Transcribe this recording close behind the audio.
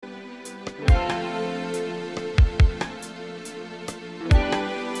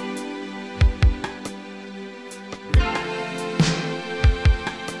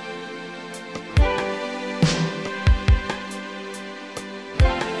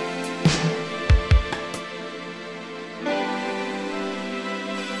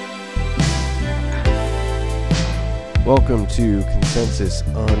Welcome to Consensus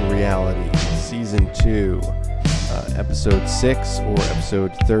on Reality, Season 2, Episode 6, or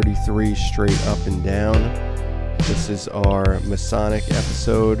Episode 33, Straight Up and Down. This is our Masonic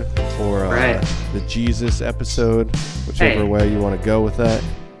episode, or the Jesus episode, whichever way you want to go with that.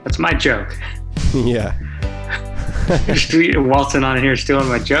 That's my joke. Yeah. Just waltzing on in here stealing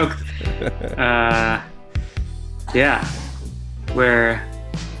my joke. Yeah. We're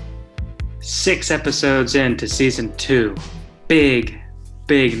 6 episodes into season 2. Big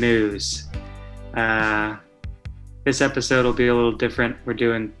news. This episode will be a little different. We're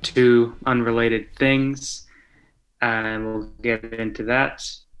doing 2 unrelated things, and we'll get into that.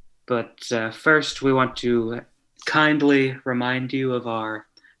 But first, we want to kindly remind you of our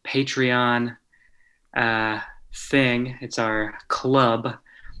Patreon thing. It's our club,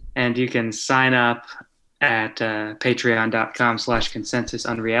 and you can sign up at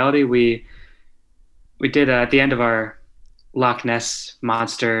patreon.com/consensusunreality. We did at the end of our Loch Ness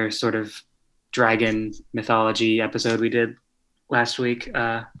monster sort of dragon mythology episode we did last week,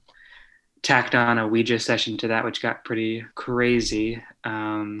 tacked on a Ouija session to that, which got pretty crazy.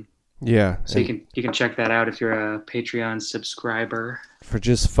 Yeah. So you can check that out if you're a Patreon subscriber. For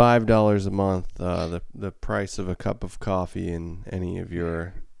just $5 a month, the price of a cup of coffee in any of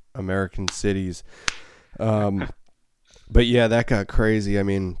your American cities. But yeah, that got crazy. I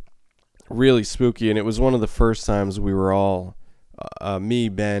mean, really spooky, and it was one of the first times we were all, me,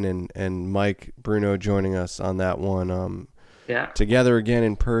 Ben, and Mike Bruno joining us on that one. Together again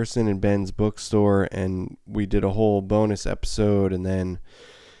in person in Ben's bookstore, and we did a whole bonus episode, and then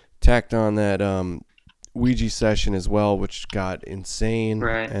tacked on that Ouija session as well, which got insane.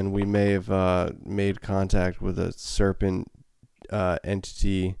 Right. And we may have made contact with a serpent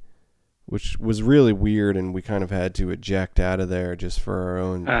entity, which was really weird, and we kind of had to eject out of there just for our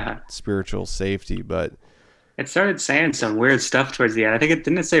own spiritual safety. But it started saying some weird stuff towards the end. I think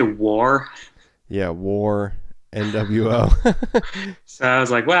didn't it say war? Yeah, war, NWO. So I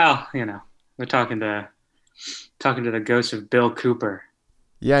was like, well, we're talking to the ghost of Bill Cooper.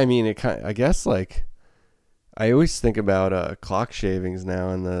 Yeah, I mean, I guess, like, I always think about clock shavings now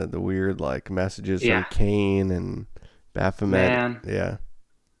and the weird, like, messages from Cain and Baphomet. Man. Yeah.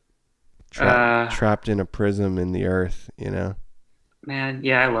 Trapped in a prism in the earth, Man,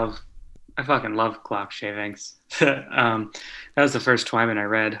 yeah, I fucking love clock shavings. That was the first Twyman I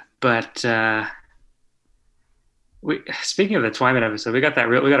read. But speaking of the Twyman episode, we got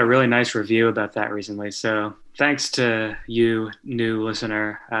a really nice review about that recently. So thanks to you, new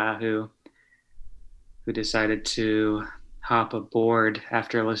listener, who decided to hop aboard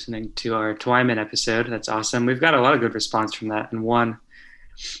after listening to our Twyman episode. That's awesome. We've got a lot of good response from that, and one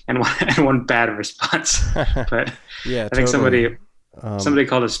bad response. But yeah, I think totally. somebody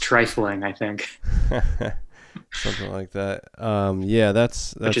called us trifling, I think. Something like that. Yeah,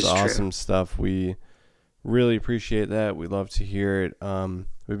 that's awesome true. Stuff. We really appreciate that. We love to hear it.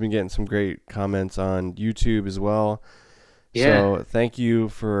 We've been getting some great comments on YouTube as well. Yeah. So thank you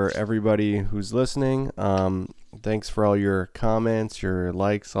for everybody who's listening. Thanks for all your comments, your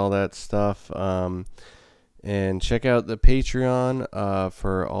likes, all that stuff. And check out the Patreon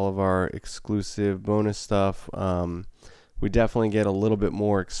for all of our exclusive bonus stuff. We definitely get a little bit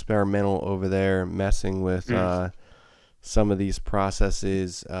more experimental over there, messing with some of these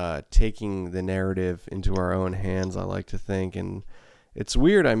processes, taking the narrative into our own hands, I like to think. And it's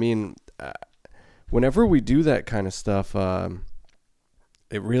weird. I mean, whenever we do that kind of stuff,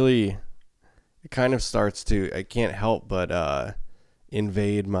 it kind of starts to, I can't help but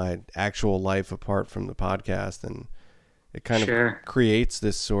invade my actual life apart from the podcast, and it kind of creates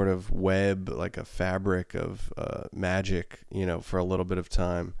this sort of web, like a fabric of magic, for a little bit of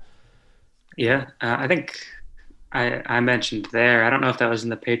time. Yeah, I think I mentioned there, I don't know if that was in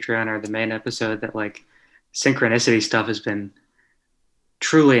the Patreon or the main episode, that like synchronicity stuff has been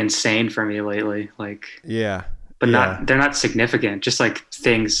truly insane for me lately. Like, yeah, but they're not significant, just like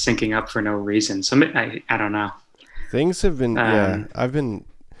things syncing up for no reason. So I don't know. Things have been, I've been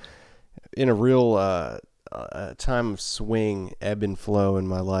in a real time of swing, ebb and flow in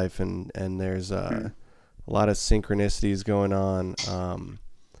my life, and there's a lot of synchronicities going on.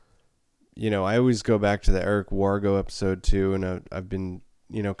 I always go back to the Eric Wargo episode too, and I've been,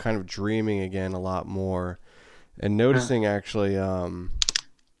 kind of dreaming again a lot more, and noticing actually,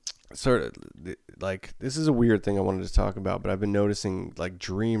 sort of like, this is a weird thing I wanted to talk about, but I've been noticing like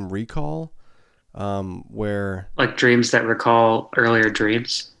dream recall, where Like dreams that recall earlier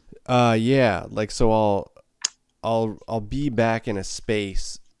dreams. yeah, like, so I'll be back in a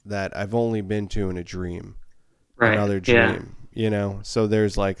space that I've only been to in a dream, Right. another Yeah. dream, you know? So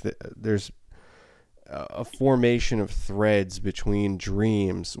there's like there's a formation of threads between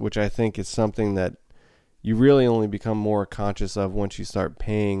dreams, which I think is something that you really only become more conscious of once you start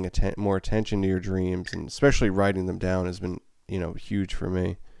paying more attention to your dreams, and especially writing them down has been, huge for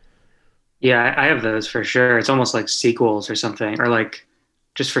me. Yeah, I have those for sure. It's almost like sequels or something, or like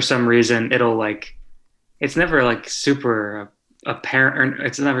just for some reason it'll like it's never like super apparent, or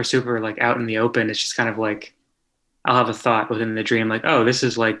it's never super like out in the open. It's just kind of like I'll have a thought within the dream, like, oh, this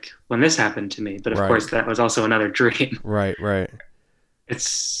is like when this happened to me. But of Right, course, that was also another dream. right, right,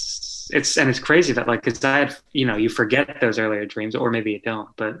 And it's crazy that like, cause I had, you forget those earlier dreams, or maybe you don't,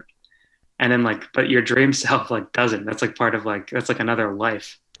 but, and then like, but your dream self like doesn't. That's like part of like, that's like another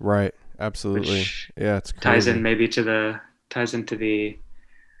life, right. Absolutely. which Yeah, it's ties in crazy. maybe ties into the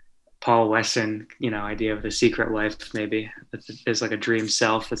Paul Wesson, idea of the secret life, maybe. There's like a dream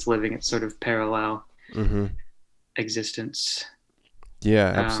self that's living its sort of parallel Mm-hmm. existence. Yeah,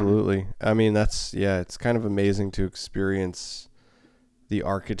 Um, absolutely. I mean, yeah, it's kind of amazing to experience the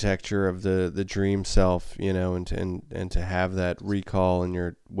architecture of the dream self, and to have that recall in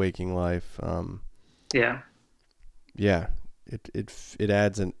your waking life. yeah. Yeah, it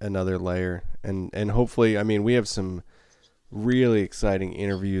adds another layer, and hopefully, I mean, we have some really exciting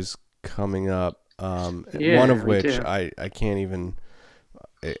interviews coming up. One of Yeah, we which do. I can't even.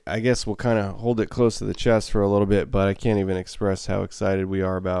 I guess we'll kind of hold it close to the chest for a little bit, but I can't even express how excited we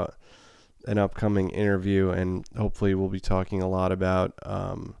are about an upcoming interview, and hopefully we'll be talking a lot about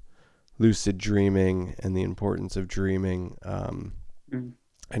lucid dreaming and the importance of dreaming, Mm.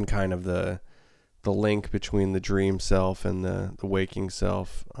 and kind of the link between the dream self and the waking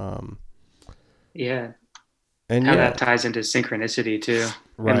self. Yeah. And How yeah, that ties into synchronicity too,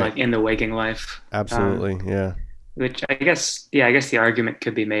 and right, like in the waking life. absolutely, yeah, Which I guess, yeah, I guess the argument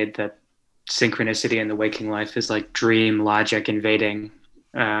could be made that synchronicity in the waking life is like dream logic invading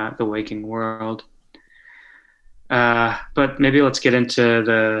the waking world. But maybe let's get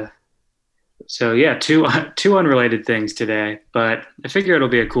into so yeah, two unrelated things today, but I figure it'll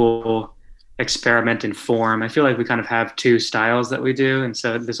be a cool experiment in form. I feel like we kind of have two styles that we do, and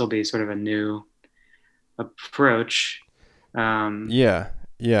so this will be sort of a new approach. Um, yeah,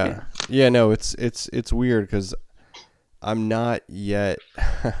 yeah, yeah, yeah. No, it's weird because I'm not yet.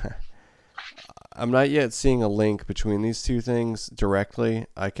 I'm not yet seeing a link between these two things directly.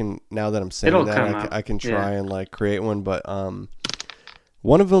 I can, now that I'm saying it'll that, come up. I can Yeah, try and like create one, but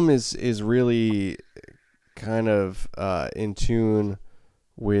one of them is really kind of in tune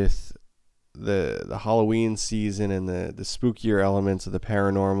with the Halloween season and the spookier elements of the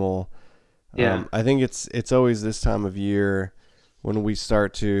paranormal. yeah, I think it's always this time of year when we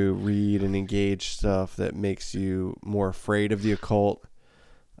start to read and engage stuff that makes you more afraid of the occult,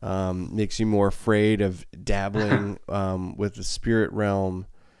 makes you more afraid of dabbling with the spirit realm.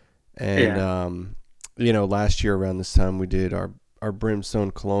 And yeah, last year around this time we did our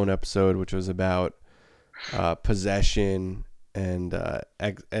Brimstone Cologne episode, which was about possession and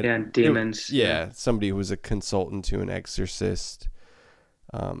yeah. Demons. Yeah, yeah, somebody who was a consultant to an exorcist.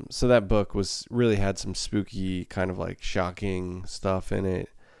 So that book was really had some spooky, kind of like shocking stuff in it.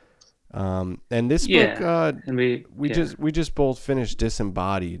 And this book, yeah, and yeah, we just both finished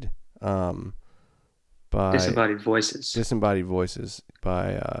Disembodied, um, by disembodied voices. Disembodied Voices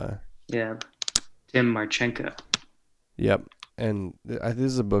by Yeah, Tim Marczenko. yep. And this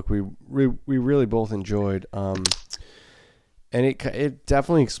is a book we really both enjoyed. And it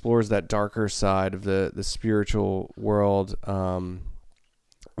definitely explores that darker side of the spiritual world, the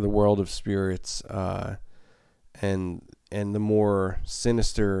world of spirits, and the more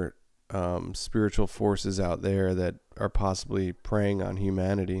sinister spiritual forces out there that are possibly preying on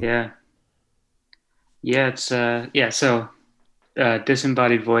humanity. Yeah, yeah. It's yeah. So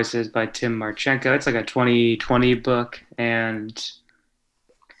Disembodied Voices by Tim Marczenko. It's like a 2020 book, and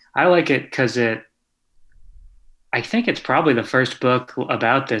I like it because I think it's probably the first book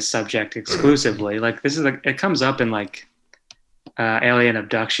about this subject exclusively. Like this is like it comes up in like alien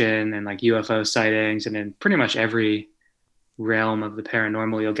abduction and like UFO sightings, and in pretty much every realm of the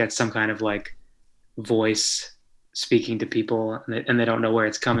paranormal, you'll get some kind of like voice speaking to people, and they don't know where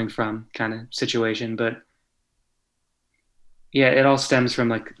it's coming from, kind of situation. But yeah, it all stems from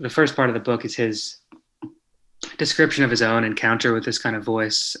like the first part of the book is his description of his own encounter with this kind of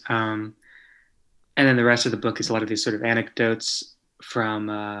voice. And then the rest of the book is a lot of these sort of anecdotes from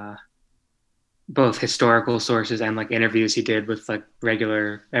both historical sources and like interviews he did with like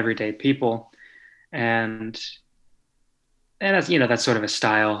regular everyday people. And that's, that's sort of a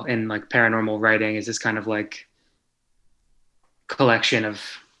style in like paranormal writing, is this kind of like collection of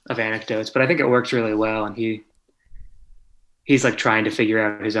anecdotes. But I think it works really well, and he's like trying to figure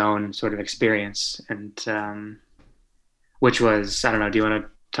out his own sort of experience, and which was, I don't know. Do you want to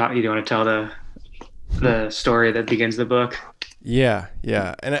talk? You do want to tell the story that begins the book? Yeah,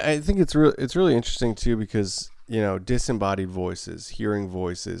 yeah, and I think it's really interesting too because disembodied voices, hearing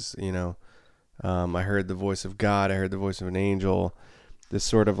voices. I heard the voice of God. I heard the voice of an angel. This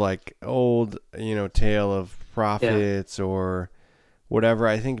sort of like old tale of Yeah, prophets or whatever.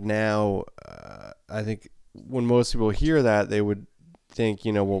 I think now, I think when most people hear that, they would think,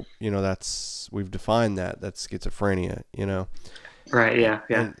 well, that's we've defined that's schizophrenia, right. Yeah,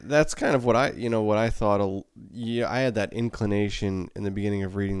 yeah, and that's kind of what I thought. Yeah, I had that inclination in the beginning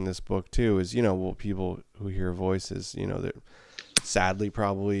of reading this book too. Is well, people who hear voices, that sadly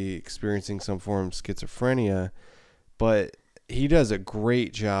probably experiencing some form of schizophrenia, but he does a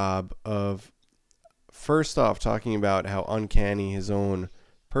great job of first off talking about how uncanny his own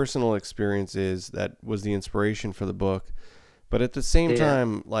personal experience is that was the inspiration for the book, but at the same yeah.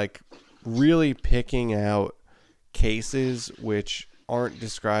 time, like really picking out cases which aren't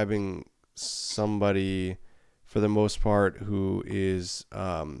describing somebody for the most part who is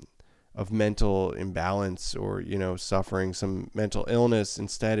of mental imbalance or suffering some mental illness.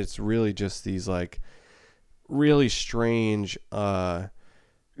 Instead, it's really just these like really strange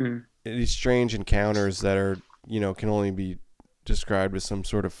Mm, these strange encounters that are can only be described as some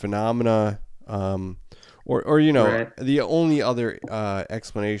sort of phenomena, or right. the only other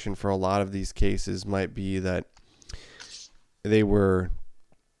explanation for a lot of these cases might be that they were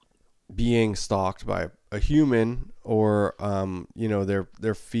being stalked by a human, or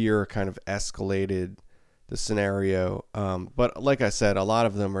their fear kind of escalated the scenario. But like I said, a lot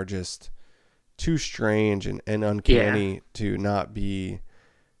of them are just too strange and Yeah, uncanny to not be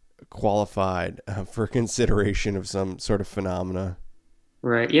qualified for consideration of some sort of phenomena.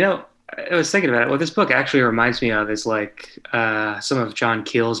 right. I was thinking about it. What this book actually reminds me of is like some of John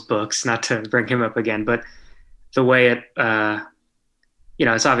Keel's books. Not to bring him up again, but the way it,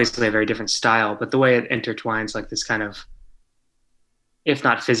 it's obviously a very different style, but the way it intertwines like this kind of, if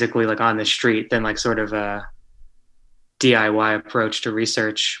not physically like on the street, then like sort of a DIY approach to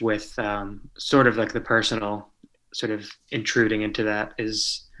research with sort of like the personal sort of intruding into that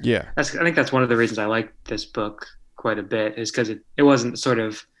is Yeah, I think that's one of the reasons I like this book quite a bit, is because it wasn't sort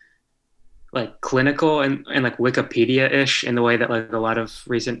of like clinical and like Wikipedia-ish in the way that like a lot of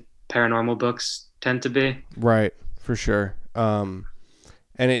recent paranormal books tend to be. right, for sure. And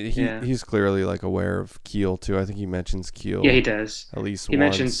Yeah. he's clearly like aware of Keel too. I think he mentions Yeah, he Keel does. at least He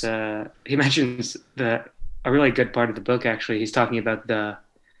mentions once. he mentions that a really good part of the book actually. He's talking about the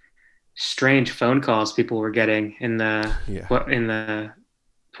strange phone calls people were getting Yeah, in the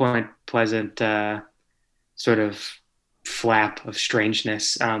Point Pleasant sort of flap of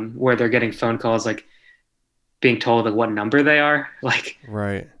strangeness, where they're getting phone calls like being told like what number they are, right.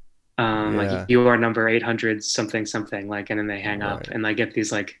 like Yeah, you are number 800 something something, like, and then they hang up right. and I get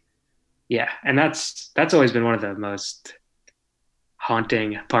these like, yeah, and that's always been one of the most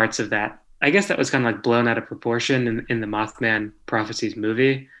haunting parts of that. I guess that was kind of like blown out of proportion in the Mothman Prophecies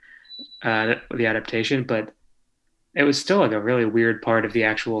movie, the adaptation, but it was still like a really weird part of the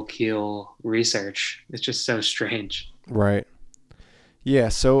actual Keel research. It's just so strange. Right. Yeah.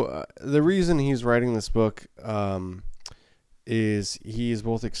 So the reason he's writing this book is he is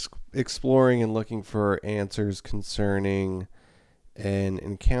both exploring and looking for answers concerning an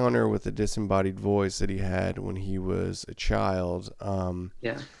encounter with a disembodied voice that he had when he was a child.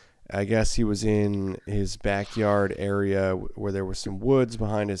 Yeah. I guess he was in his backyard area where there were some woods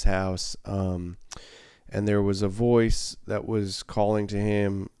behind his house, and there was a voice that was calling to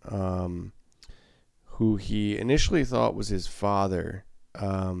him, who he initially thought was his father.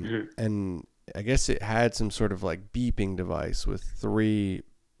 Mhm. And I guess it had some sort of like beeping device with three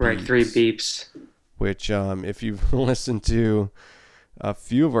Right. Three beeps, beeps. which, if you've listened to a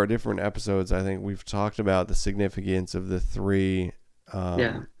few of our different episodes, I think we've talked about the significance of the three,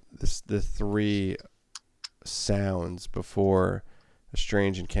 Yeah. the three sounds before a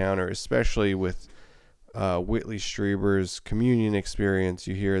strange encounter, especially with Whitley Strieber's communion experience.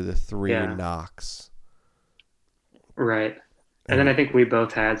 You hear the three Yeah. knocks, Right. And then and I think we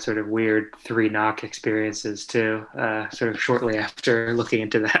both had sort of weird three knock experiences too, sort of shortly after looking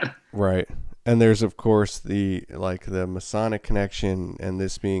into that. right. And there's of course the Masonic connection, and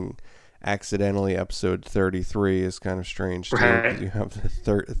this being accidentally episode 33 is kind of strange too, because Right. you have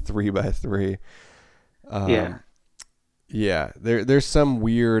the 3 by 3. Yeah. Yeah, there's some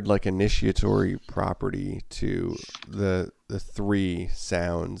weird like initiatory property to the three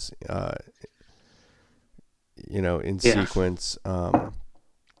sounds, in Yeah. sequence.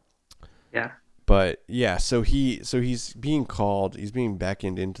 Yeah. But yeah, he's being called, he's being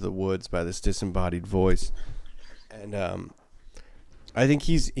beckoned into the woods by this disembodied voice, and I think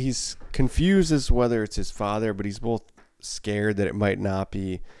he's confused as to whether it's his father, but he's both scared that it might not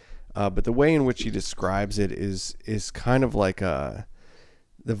be. But the way in which he describes it is kind of like the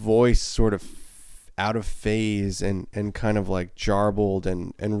voice sort of out of phase and kind of like jarbled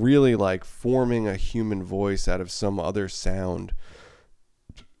and really like forming a human voice out of some other sound.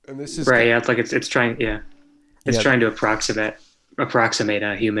 And this is Right. Yeah. It's like it's trying. Yeah. It's yeah, trying to approximate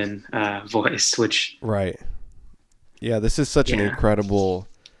a human voice, which right. Yeah, this is such an yeah. incredible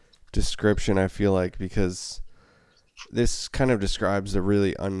description, I feel like, because this kind of describes the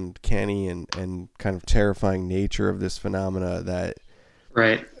really uncanny and kind of terrifying nature of this phenomena, that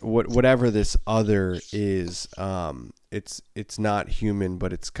Right. whatever this other is, it's not human,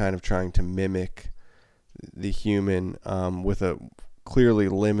 but it's kind of trying to mimic the human, with a clearly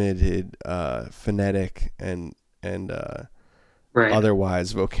limited phonetic and Right.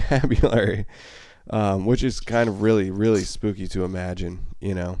 otherwise vocabulary, which is kind of really, really spooky to imagine.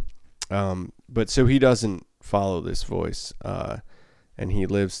 But so he doesn't follow this voice, and he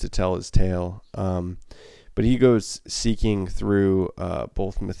lives to tell his tale. But he goes seeking through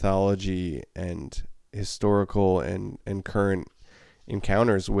both mythology and historical and current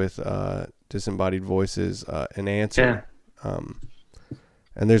encounters with disembodied voices, an Yeah. answer.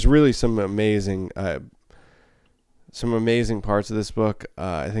 And there's really some amazing parts of this book.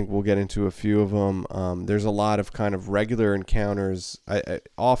 I think we'll get into a few of them. There's a lot of kind of regular encounters,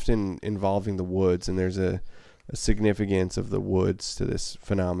 often involving the woods, and there's a significance of the woods to this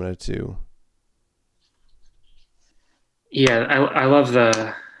phenomena too. Yeah. I love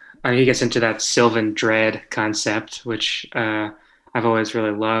he gets into that Sylvan dread concept, which I've always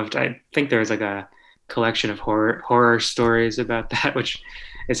really loved. I think there's like a collection of horror stories about that, which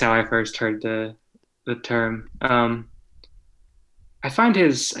is how I first heard the term. I find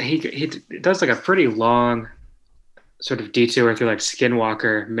he does like a pretty long sort of detour through like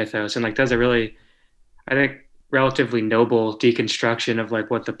Skinwalker mythos, and like does a really, I think, relatively noble deconstruction of like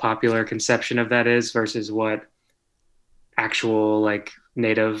what the popular conception of that is versus what actual like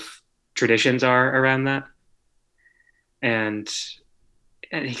native traditions are around that. And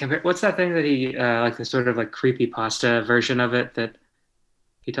he compared, what's that thing that he like the sort of like creepy pasta version of it that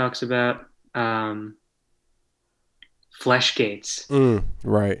he talks about, flesh gates,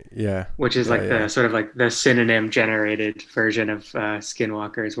 Right. Yeah. which is Yeah. like the Yeah. sort of like the synonym generated version of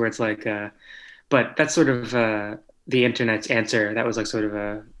Skinwalkers, where it's like, but that's sort of the internet's answer. That was like sort of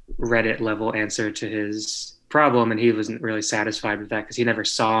a Reddit level answer to his problem, and he wasn't really satisfied with that because he never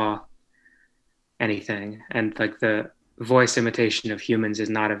saw anything, and like the voice imitation of humans is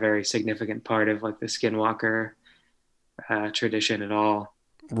not a very significant part of like the Skinwalker tradition at all.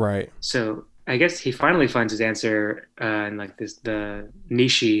 Right. So I guess he finally finds his answer in like the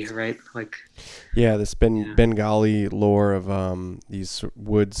Nishi, right? Like, Yeah. This yeah, Bengali lore of these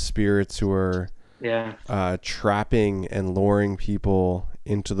wood spirits who are yeah, trapping and luring people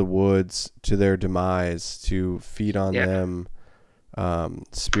into the woods to their demise to feed on yeah, them,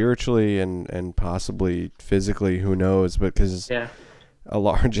 spiritually and possibly physically, who knows, because yeah, a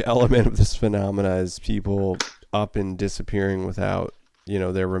large element of this phenomena is people up and disappearing without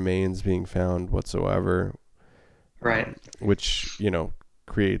their remains being found whatsoever, right, which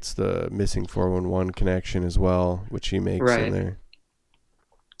creates the missing 411 connection as well, which he makes in right. there.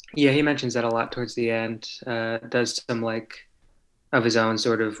 Yeah, he mentions that a lot towards the end. Does some like of his own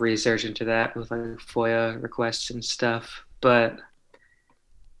sort of research into that with like FOIA requests and stuff. But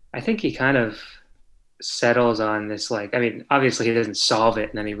I think he kind of settles on this, like, I mean, obviously he doesn't solve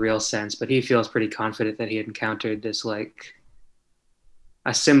it in any real sense, but he feels pretty confident that he had encountered this like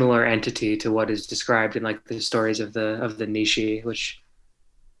a similar entity to what is described in like the stories of the Nishi, which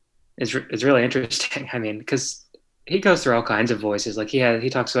is really interesting. I mean, because he goes through all kinds of voices. Like he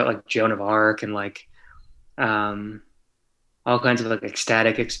talks about like Joan of Arc and like um all kinds of like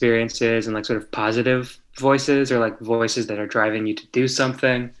ecstatic experiences and like sort of positive voices or like voices that are driving you to do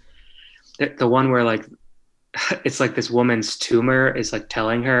something. The one where like it's like this woman's tumor is like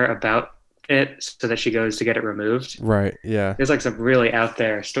telling her about it so that she goes to get it removed. Right. Yeah. There's like some really out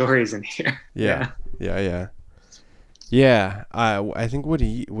there stories in here. Yeah. Yeah. Yeah. Yeah. Yeah. I think what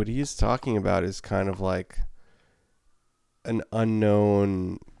he is talking about is kind of like an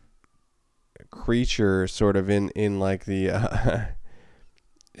unknown creature sort of in like the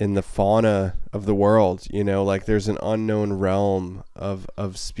in the fauna of the world, you know, like there's an unknown realm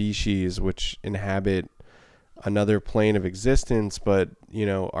of species which inhabit another plane of existence, but you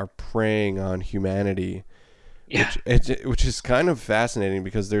know, are preying on humanity, Yeah. which is kind of fascinating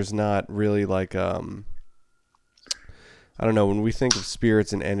because there's not really like I don't know, when we think of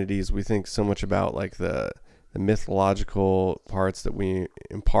spirits and entities, we think so much about like the mythological parts that we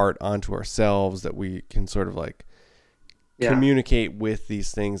impart onto ourselves, that we can sort of like Yeah. communicate with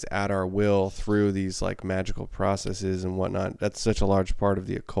these things at our will through these like magical processes and whatnot. That's such a large part of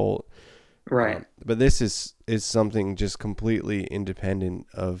the occult. Right. But this is something just completely independent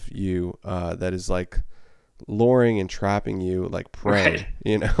of you, that is like luring and trapping you like Right. prey,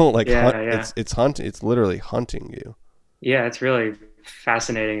 you know, like hunt. Yeah. Yeah. It's hunting. It's literally hunting you. Yeah. It's really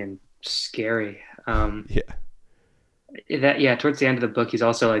fascinating and scary. Yeah. That yeah, towards the end of the book, he's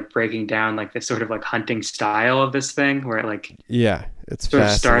also like breaking down like this sort of like hunting style of this thing, where it like Yeah. It's sort of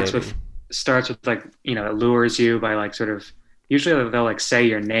starts fascinating. with like, you know, it lures you by like sort of usually they'll like say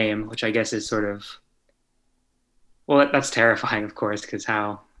your name, which I guess is sort of well, that's terrifying, of course, because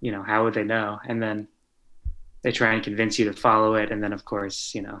how, you know, how would they know? And then they try and convince you to follow it, and then of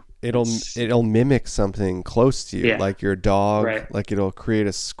course, you know, it's It'll mimic something close to you, yeah, like your dog. right, Like it'll create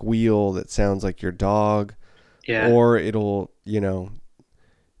a squeal that sounds like your dog, yeah, or it'll, you know,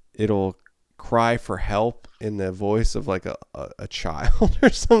 it'll cry for help in the voice of like a child or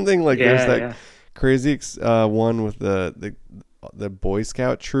something. Like there's yeah, that yeah. crazy one with the Boy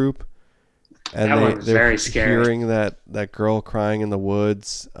Scout troop, and That one was they're very scary. hearing that girl crying in the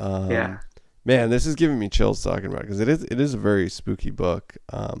woods. Yeah, Man, this is giving me chills talking about it, because it is a very spooky book.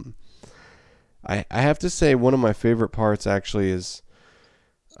 I have to say one of my favorite parts actually is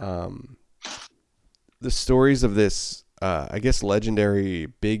um, the stories of this, I guess, legendary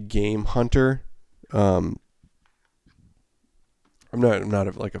big game hunter. Um, I'm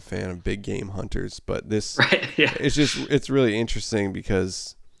not like a fan of big game hunters, but this right, yeah, it's really interesting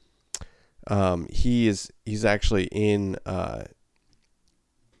because he's actually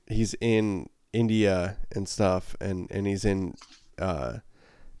he's in India and stuff, and he's in uh,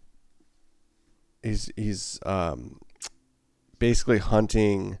 he's basically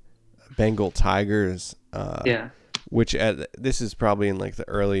hunting Bengal tigers, yeah, which this is probably in like the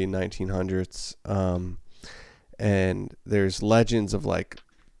early 1900s, and there's legends of like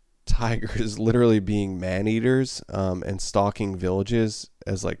tigers literally being man eaters, and stalking villages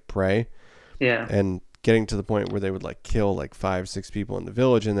as like prey, yeah, and getting to the point where they would like kill like 5-6 people in the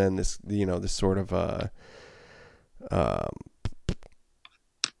village, and then this, you know, this sort of um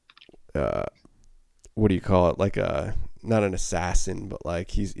uh what do you call it, like a, not an assassin, but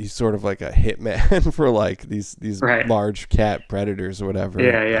like he's sort of like a hitman for like these right, large cat predators or whatever.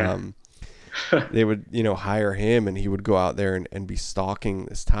 yeah, yeah, They would, you know, hire him, and he would go out there and be stalking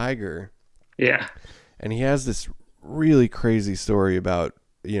this tiger. yeah, And he has this really crazy story about,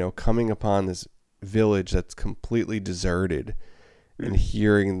 you know, coming upon this village that's completely deserted, and mm,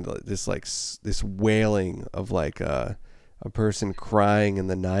 hearing this like this wailing of like a person crying in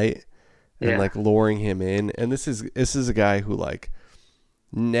the night, and yeah, like luring him in. And this is a guy who like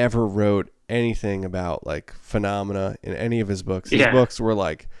never wrote anything about like phenomena in any of his books. His yeah, books were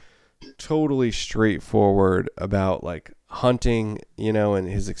like totally straightforward about like hunting, you know, and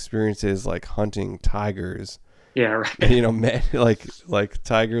his experiences like hunting tigers. yeah, And, right, you know, men, like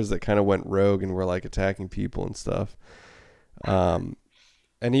tigers that kind of went rogue and were like attacking people and stuff. Um,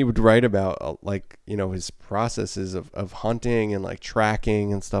 and he would write about like, you know, his processes of hunting and like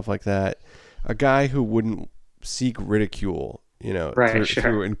tracking and stuff like that. A guy who wouldn't seek ridicule, you know, right, through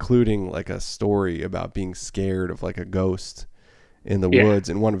sure, including like a story about being scared of like a ghost in the yeah, woods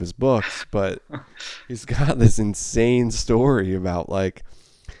in one of his books. But he's got this insane story about like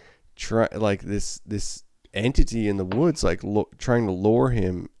like this entity in the woods, like trying to lure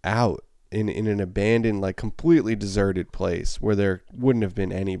him out in an abandoned, like completely deserted place where there wouldn't have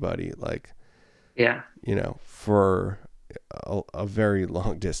been anybody, like, yeah, you know, for a very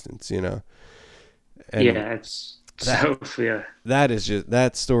long distance, you know. And yeah. It's that so yeah,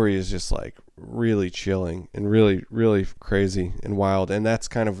 that story is just like really chilling and really really crazy and wild. And that's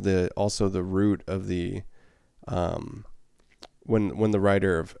kind of also the root of the um when the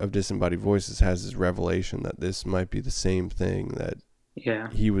writer of Disembodied Voices has his revelation that this might be the same thing that yeah,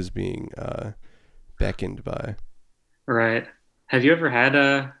 he was being beckoned by. right. Have you ever had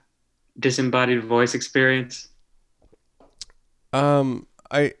a disembodied voice experience?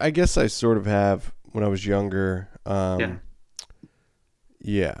 I guess I sort of have when I was younger. Yeah.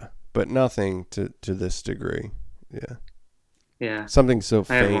 Yeah, but nothing to this degree. Yeah. Yeah, Something so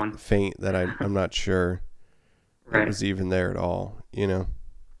I have one. faint that I'm not sure it Right. was even there at all, you know?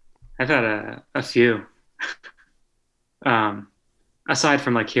 I've had a few. Um, Aside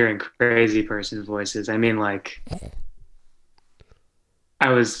from like hearing crazy person voices, I mean, like I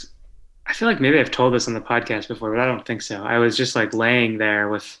was, I feel like maybe I've told this on the podcast before, but I don't think so. I was just like laying there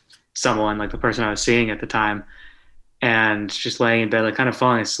with someone, like the person I was seeing at the time, and just laying in bed, like kind of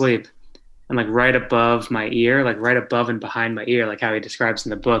falling asleep. And like right above my ear, like right above and behind my ear, like how he describes in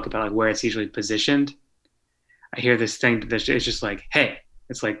the book about like where it's usually positioned. I hear this thing that's it's just like, hey,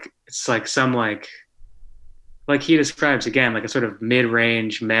 it's like some like he describes again, like a sort of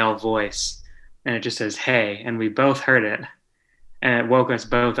mid-range male voice, and it just says, hey, and we both heard it, and it woke us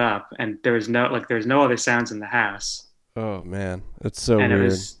both up, and there's no other sounds in the house, Oh man, it's so and weird. it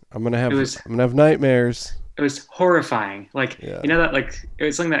was I'm gonna have nightmares. it was horrifying. Like, Yeah. you know, that like it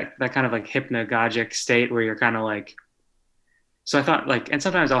was something that kind of like hypnagogic state where you're kind of like, so I thought like, and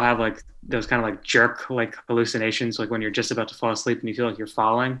sometimes I'll have like those kind of like jerk like hallucinations, like when you're just about to fall asleep and you feel like you're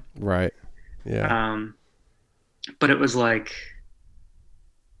falling. Right. Yeah. Um, but it was like,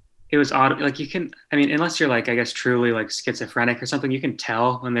 it was odd. Like you can, I mean, unless you're like, I guess truly like schizophrenic or something, you can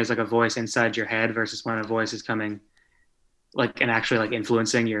tell when there's like a voice inside your head versus when a voice is coming like and actually like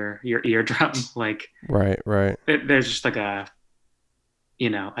influencing your eardrum. Like Right. Right. there's just like a, you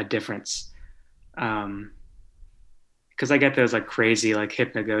know, a difference. Um, because I get those like crazy like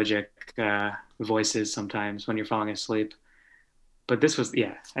hypnagogic voices sometimes when you're falling asleep. But this was,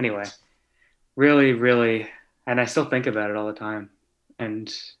 yeah. Anyway, really, really, and I still think about it all the time.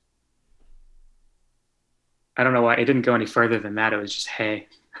 And I don't know why it didn't go any further than that. It was just, hey.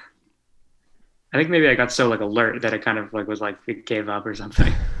 I think maybe I got so like alert that it kind of like was like it gave up or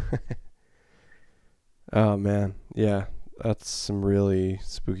something. Oh man. Yeah. That's some really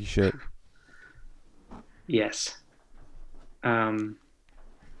spooky shit. Yes. Um,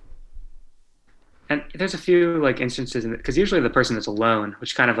 and there's a few like instances in because usually the person is alone,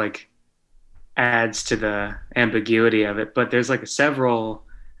 which kind of like adds to the ambiguity of it. But there's like several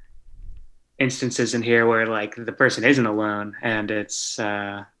instances in here where like the person isn't alone, and it's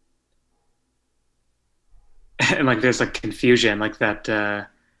and like there's like confusion, like that.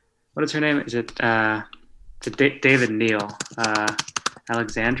 What is her name? Is it David Neal?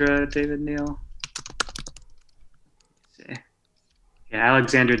 Alexandra David Neal. Yeah,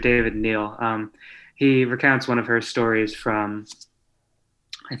 Alexandra David Neal. He recounts one of her stories from,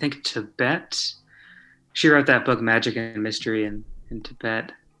 I think, Tibet. She wrote that book, Magic and Mystery in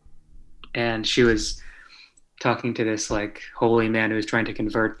Tibet. And she was talking to this like holy man who was trying to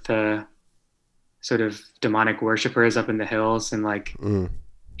convert the sort of demonic worshippers up in the hills. And like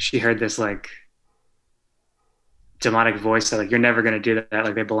she heard this like demonic voice that like, you're never going to do that.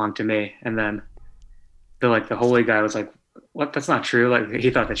 Like they belong to me. And then the holy guy was like, what? That's not true. Like he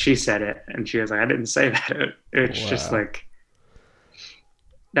thought that she said it, and she was like, I didn't say that. It's just Wow. like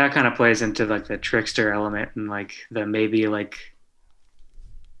that kind of plays into like the trickster element and like the maybe like,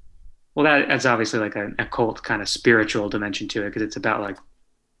 well, that's obviously like a occult kind of spiritual dimension to it because it's about like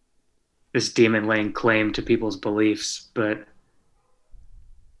this demon laying claim to people's beliefs. But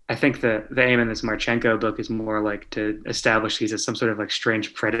I think the aim in this Marczenko book is more like to establish these as some sort of like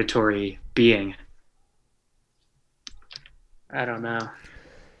strange predatory being. I don't know.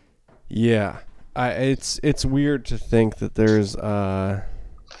 Yeah. It's weird to think that there's like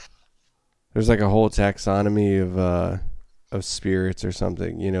a whole taxonomy of spirits or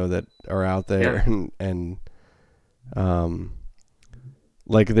something, you know, that are out there Yeah. and um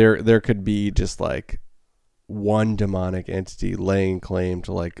like there could be just like one demonic entity laying claim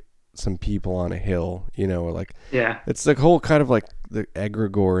to like some people on a hill, you know, or like Yeah. it's the whole kind of like the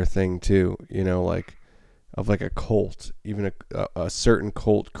egregore thing too, you know, like of like a cult, even a certain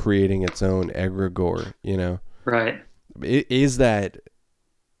cult creating its own egregore, you know. Right. Is that,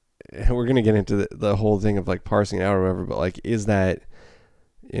 we're gonna get into the whole thing of like parsing it out or whatever, but like is that,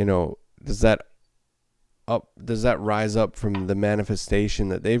 you know, does that rise up from the manifestation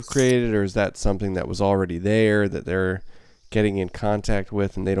that they've created, or is that something that was already there that they're getting in contact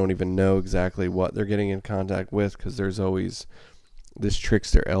with and they don't even know exactly what they're getting in contact with because there's always this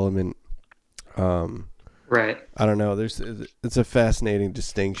trickster element. Right. I don't know. It's a fascinating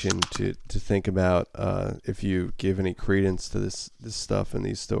distinction to think about if you give any credence to this stuff and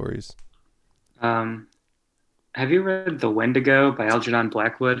these stories. Um, have you read The Wendigo by Algernon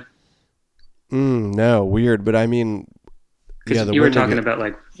Blackwood? No, weird, but I mean, yeah, Because the you were Wendigo. talking about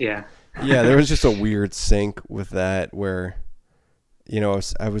like, yeah, Yeah, there was just a weird sync with that where, you know,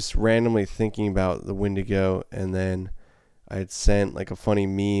 I was randomly thinking about the Wendigo, and then I had sent like a funny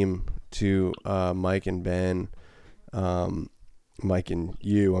meme to Mike and Ben, Mike and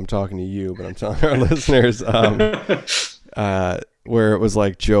you, I'm talking to you, but I'm telling our listeners, where it was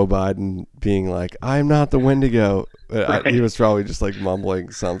like Joe Biden being like, "I'm not the Wendigo." Right. He was probably just like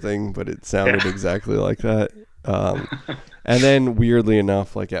mumbling something, but it sounded exactly like that. And then weirdly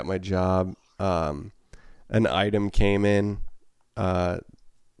enough, like at my job, an item came in,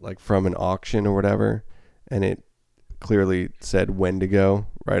 like from an auction or whatever, and it clearly said Wendigo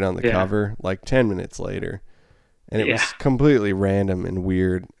right on the cover, like 10 minutes later. And it was completely random and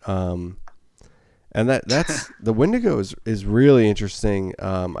weird. And that's the Wendigo is really interesting.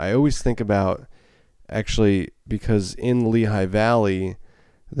 I always think about, actually, because in Lehigh Valley,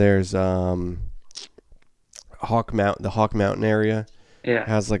 there's Hawk Mountain, the Hawk Mountain area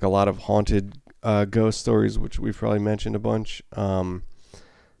has like a lot of haunted ghost stories, which we've probably mentioned a bunch.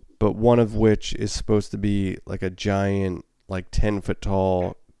 But one of which is supposed to be like a giant, like 10-foot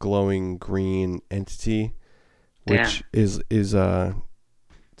tall, glowing green entity, which is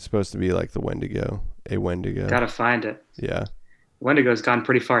supposed to be like the Wendigo, a Wendigo. Gotta find it. Yeah. Wendigo's gone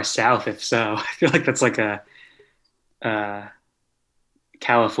pretty far south, if so. I feel like that's like a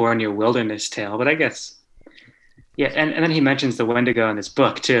California wilderness tale, but I guess, yeah. And then he mentions the Wendigo in this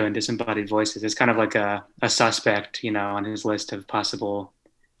book too, in Disembodied Voices. It's kind of like a suspect, on his list of possible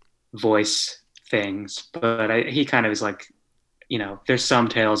voice things. But he kind of is like, there's some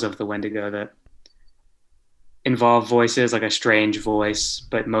tales of the Wendigo that involve voices, like a strange voice,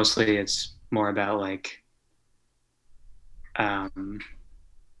 but mostly it's more about like,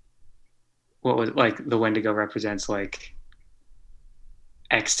 what was like the Wendigo represents like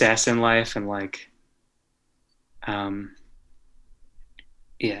excess in life and like,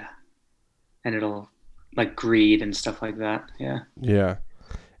 yeah, and it'll like greed and stuff like that. Yeah. Yeah.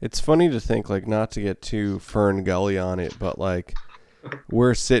 It's funny to think, like, not to get too Fern Gully on it, but like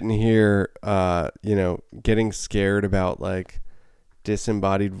we're sitting here, getting scared about like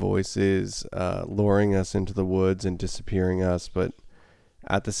disembodied voices luring us into the woods and disappearing us, but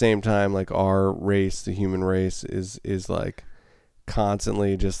at the same time, like our race, the human race, is like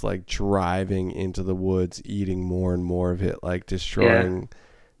constantly just like driving into the woods, eating more and more of it, like destroying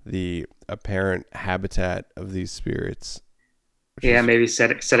the apparent habitat of these spirits. Yeah, maybe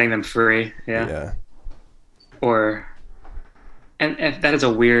setting them free. Yeah. Or, and that is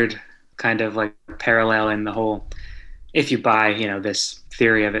a weird kind of like parallel in the whole, if you buy, this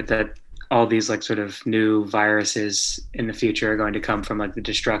theory of it, that all these like sort of new viruses in the future are going to come from like the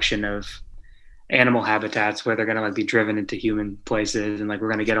destruction of animal habitats, where they're going to like be driven into human places, and like we're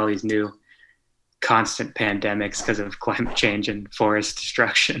going to get all these new constant pandemics because of climate change and forest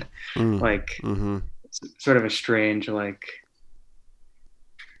destruction. Like sort of a strange like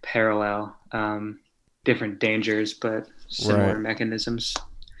parallel, different dangers but similar mechanisms.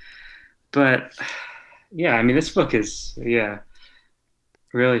 But yeah, I mean, this book is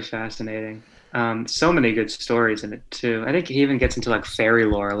really fascinating. So many good stories in it too. I think he even gets into like fairy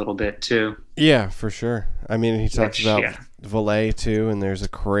lore a little bit too. Yeah, for sure. I mean, he talks about Valet too, and there's a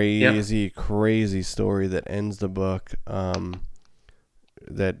crazy story that ends the book,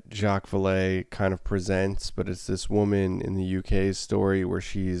 that Jacques Vallée kind of presents, but it's this woman in the UK's story where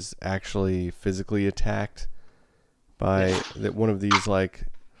she's actually physically attacked by one of these, like,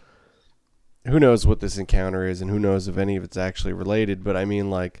 who knows what this encounter is and who knows if any of it's actually related, but I mean,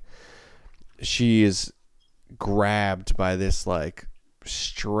 like, she is grabbed by this like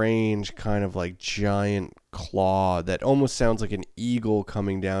strange kind of like giant claw that almost sounds like an eagle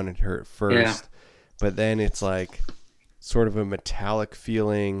coming down at her at first, but then it's like sort of a metallic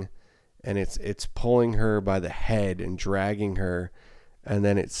feeling, and it's pulling her by the head and dragging her, and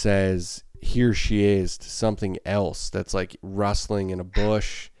then it says, "Here she is," to something else that's like rustling in a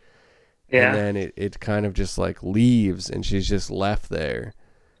bush, and then it kind of just like leaves, and she's just left there.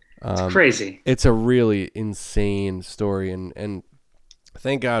 It's crazy. It's a really insane story, and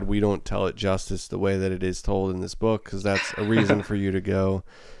thank God we don't tell it justice the way that it is told in this book, because that's a reason for you to go,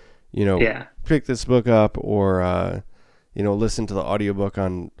 pick this book up, or listen to the audiobook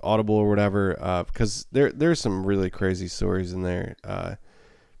on Audible or whatever, because there's some really crazy stories in there.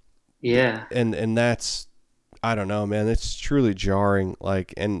 And that's, I don't know, man, it's truly jarring.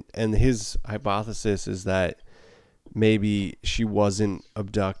 Like, and his hypothesis is that maybe she wasn't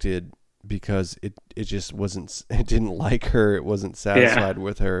abducted because it just wasn't, it didn't like her, it wasn't satisfied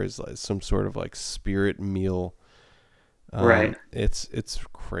with her, as like some sort of like spirit meal. Right. It's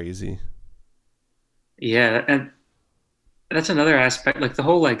crazy. Yeah, and that's another aspect, like the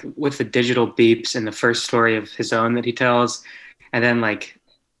whole like with the digital beeps in the first story of his own that he tells, and then like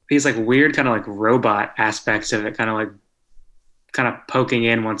these like weird kind of like robot aspects of it, kind of poking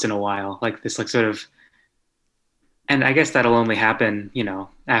in once in a while, like this like sort of and I guess that'll only happen,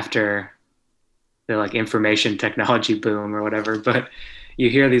 after the like information technology boom or whatever. But you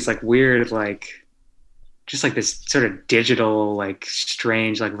hear these like weird, like just like this sort of digital, like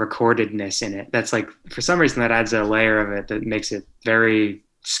strange, like recordedness in it. That's like for some reason that adds a layer of it that makes it very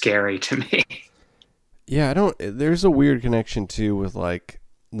scary to me. Yeah, I don't. There's a weird connection too with like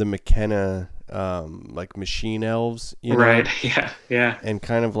the McKenna, like machine elves, Right. Yeah. Yeah. and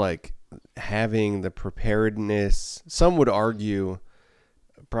kind of like having the preparedness. Some would argue,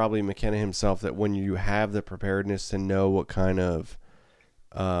 probably McKenna himself, that when you have the preparedness to know what kind of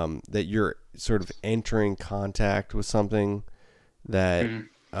that you're sort of entering contact with something, that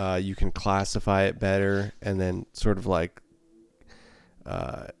Mhm. you can classify it better, and then sort of like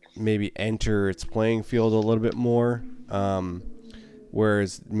maybe enter its playing field a little bit more.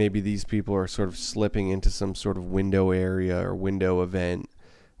 Whereas maybe these people are sort of slipping into some sort of window area or window event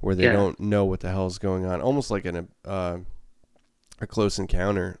where they Yeah. don't know what the hell's going on, almost like a close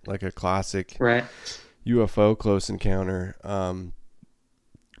encounter, like a classic Right. UFO close encounter,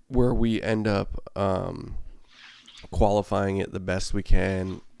 where we end up qualifying it the best we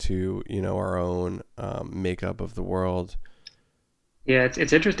can to our own makeup of the world. Yeah.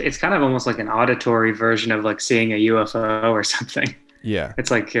 It's interesting. It's kind of almost like an auditory version of like seeing a UFO or something. Yeah,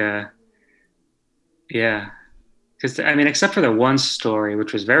 It's like, yeah. Because I mean, except for the one story,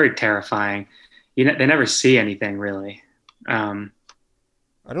 which was very terrifying, they never see anything really. Um,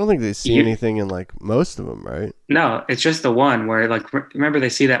 I don't think they see you anything in like most of them, right? No, it's just the one where like remember they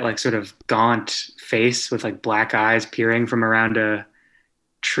see that like sort of gaunt face with like black eyes peering from around a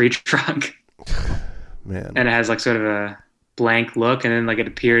tree trunk, Man, and it has like sort of a blank look, and then like it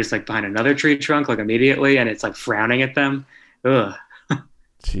appears like behind another tree trunk like immediately, and it's like frowning at them. Ugh.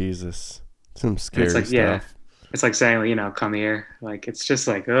 Jesus, some And it's scary like, yeah, stuff. it's like saying, come here. Like it's just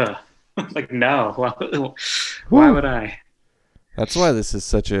like, ugh. Like no, why Whew. would I? That's why this is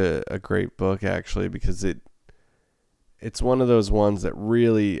such a great book, actually, because it's one of those ones that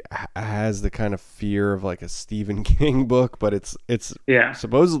really has the kind of fear of like a Stephen King book, but it's Yeah,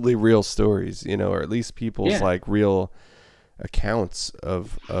 supposedly real stories, or at least people's yeah, like real accounts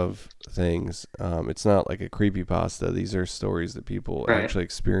of things. It's not like a creepypasta. These are stories that people right. actually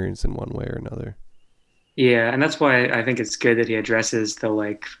experience in one way or another. Yeah, and that's why I think it's good that he addresses the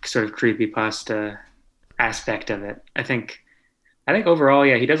like sort of creepypasta aspect of it. I think overall,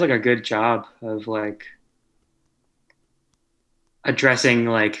 yeah, he does like a good job of like addressing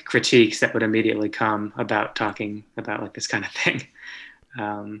like critiques that would immediately come about talking about like this kind of thing.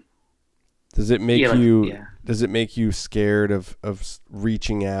 Um, Does it yeah, make like you yeah. does it make you scared of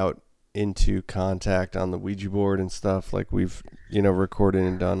reaching out into contact on the Ouija board and stuff like we've recorded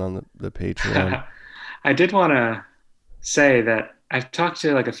and done on the Patreon? I did want to say that I've talked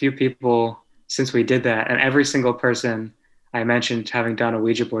to like a few people since we did that, and every single person I mentioned having done a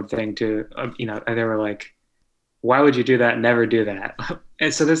Ouija board thing to, they were like, "Why would you do that? Never do that."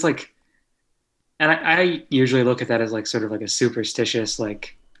 And so there's like, and I usually look at that as like sort of like a superstitious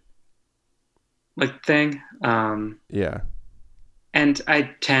like thing. Yeah. And I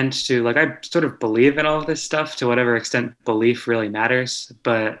tend to like I sort of believe in all of this stuff to whatever extent belief really matters,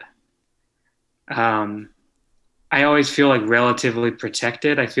 but um, I always feel like relatively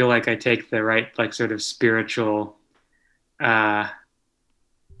protected. I feel like I take the right like sort of spiritual, uh,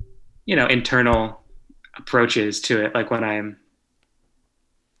 internal approaches to it, like when I'm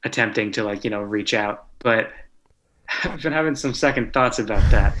attempting to like reach out. But I've been having some second thoughts about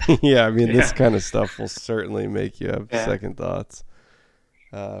that. Yeah, I mean, this Yeah, kind of stuff will certainly make you have yeah. second thoughts,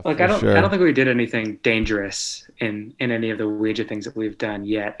 Like for I don't sure. think we did anything dangerous in any of the Ouija things that we've done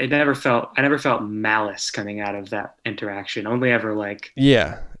yet. I never felt malice coming out of that interaction. Only ever like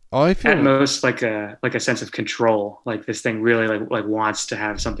Yeah. Oh, I at feel most like a sense of control. Like this thing really like wants to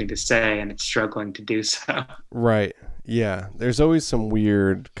have something to say and it's struggling to do so. right. Yeah, there's always some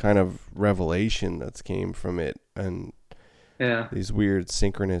weird kind of revelation that's came from it, and Yeah. these weird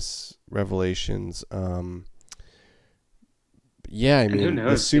synchronous revelations. Yeah, I And who mean,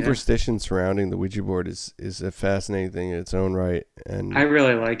 the knows? Yeah. superstition surrounding the Ouija board is a fascinating thing in its own right, I and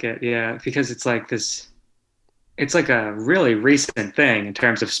really like it. Yeah, because it's like a really recent thing in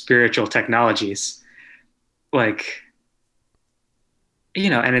terms of spiritual technologies. Like,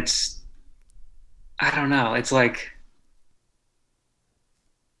 and I don't know, it's like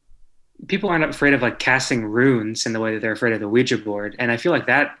people aren't afraid of like casting runes in the way that they're afraid of the Ouija board. And I feel like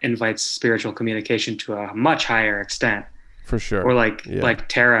that invites spiritual communication to a much higher extent. for Or sure. Yeah. like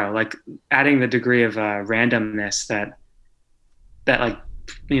tarot, like adding the degree of randomness that like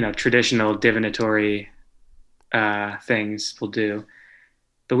traditional divinatory things will do.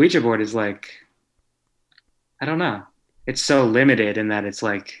 The Ouija board is like I don't know. It's so limited in that it's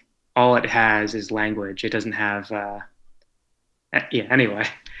like all it has is language. It doesn't have yeah, anyway.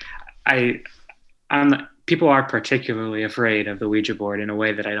 I I'm people are particularly afraid of the Ouija board in a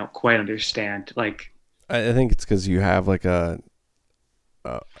way that I don't quite understand. Like, I think it's because you have like a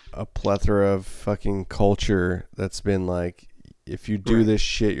a plethora of fucking culture that's been like, if you do right, this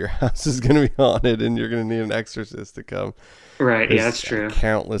shit, your house is gonna be haunted, and you're gonna need an exorcist to come. right, yeah, There's that's true.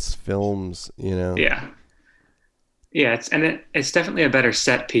 countless films, you know. Yeah. Yeah, it's definitely a better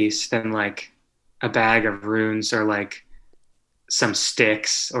set piece than like a bag of runes or like some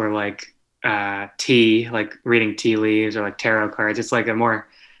sticks or like tea, like reading tea leaves or like tarot cards. It's like a more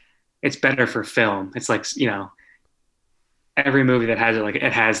it's better for film. It's like, every movie that has it, like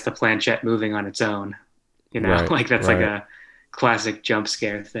it has the planchette moving on its own, Right, like that's like right. a classic jump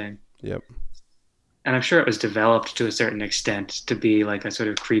scare thing. Yep. And I'm sure it was developed to a certain extent to be like a sort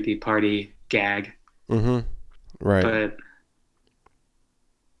of creepy party gag, Mm-hmm. Right.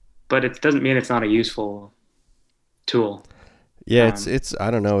 but it doesn't mean it's not a useful tool. Yeah, Um, it's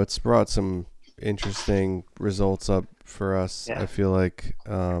I don't know, it's brought some interesting results up for us. I yeah, feel like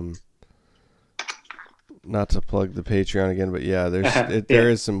not to plug the Patreon again, but yeah, there yeah,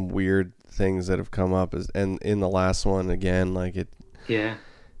 is some weird things that have come up and in the last one again, like it yeah,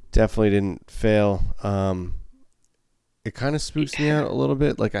 definitely didn't fail. It kind of spooks me out a little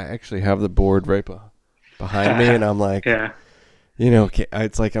bit. Like I actually have the board right behind me, and I'm like, yeah,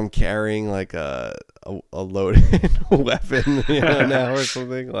 it's like I'm carrying like a loaded weapon, now or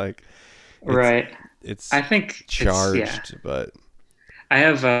something. Like it's right. it's I think it's yeah. charged, but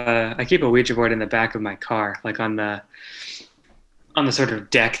I keep a Ouija board in the back of my car, like on the sort of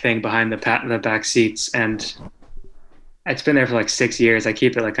deck thing behind the back seats, and it's been there for like 6 years. I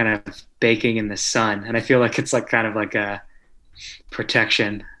keep it like kind of baking in the sun, and I feel like it's like kind of like a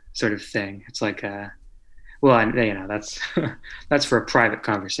protection sort of thing. It's like well, that's that's for a private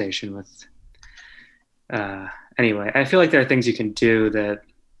conversation with. Anyway, I feel like there are things you can do that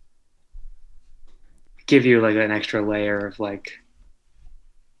give you like an extra layer of like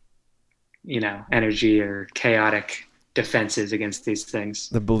energy or chaotic defenses against these things.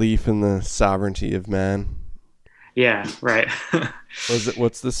 the belief in the sovereignty of man. Yeah, right.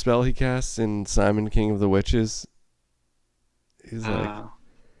 What's the spell he casts in Simon King of the Witches? He's like, uh,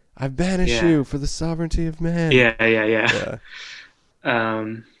 I banish yeah, you for the sovereignty of man. yeah, yeah, yeah. Yeah.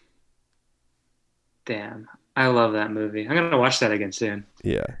 Um, damn, I love that movie. I'm gonna watch that again soon.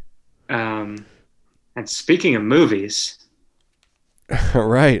 Yeah. Um, and speaking of movies,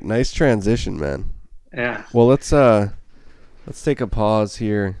 Right. Nice transition, man. yeah, Well, let's take a pause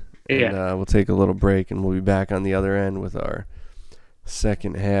here, and yeah. we'll take a little break, and we'll be back on the other end with our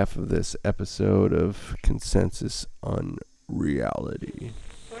second half of this episode of Consensus on Reality.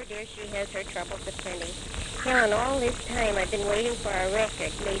 Poor dear, she has her troubles aplenty. Helen, all this time I've been waiting for a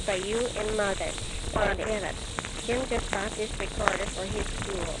record made by you and Mother. Aunt Edith. Jim just bought this recorder for his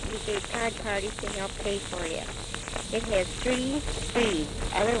school. He gave card parties to help pay for it. It has 3 speeds.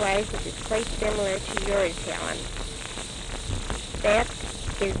 Otherwise, it is quite similar to yours, Helen. That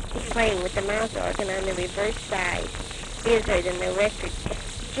is playing with the mouth organ on the reverse side. Busier than the record.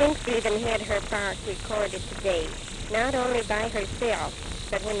 Jinx even had her part recorded today. Not only by herself,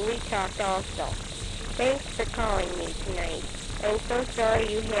 but when we talked also. Thanks for calling me tonight. I'm so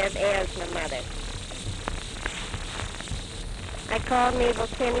sorry you have asthma, Mother. I called Mabel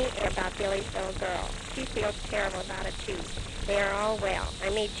Kinney about Billy's little girl. She feels terrible about it, too. They are all well. I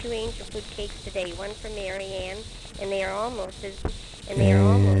made 2 angel food cakes today, one for Mary Ann, and they are almost as,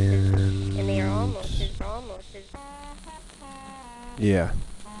 Yeah.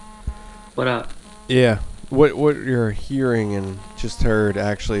 What up? Yeah. What you're hearing and just heard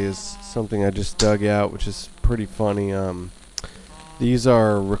actually is something I just dug out, which is pretty funny. These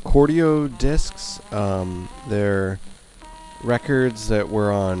are Recordio discs. They're records that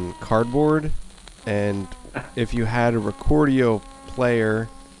were on cardboard, and if you had a Recordio player,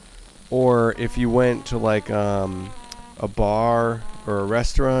 or if you went to like a bar or a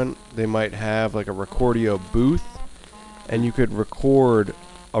restaurant, they might have like a Recordio booth, and you could record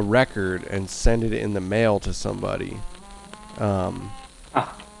a record and send it in the mail to somebody.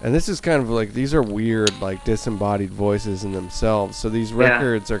 Ah, And this is kind of like, these are weird, like disembodied voices in themselves. So these yeah,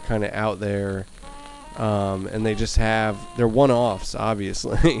 records are kind of out there, and they're one-offs,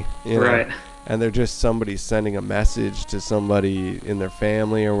 obviously, right. and they're just somebody sending a message to somebody in their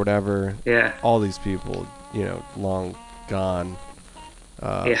family or whatever. Yeah, All these people, long gone,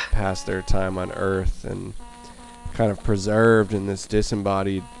 yeah, past their time on Earth, and kind of preserved in this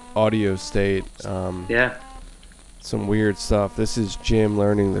disembodied audio state. yeah. Some weird stuff. This is Jim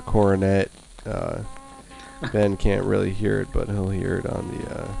learning the cornet. Ben can't really hear it, but he'll hear it on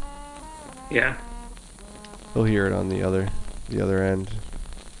the Yeah. he'll hear it on the other end.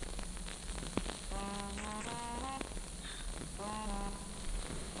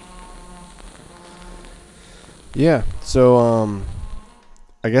 Yeah. So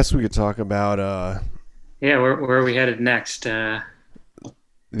I guess we could talk about Yeah, where are we headed next?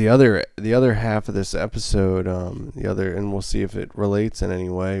 the other half of this episode, and we'll see if it relates in any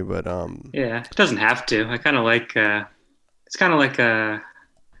way, but Yeah, it doesn't have to. I kind of like it's kind of like a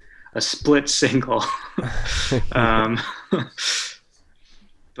split single. um,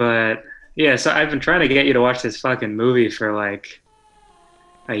 but yeah, so I've been trying to get you to watch this fucking movie for like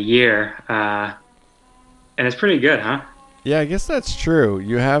a year, and it's pretty good, huh? yeah, I guess that's true.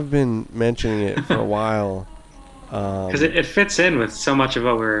 You have been mentioning it for a while. Because it fits in with so much of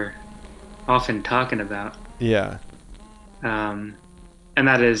what we're often talking about. Yeah. And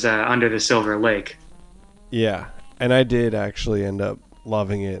that is Under the Silver Lake. Yeah, and I did actually end up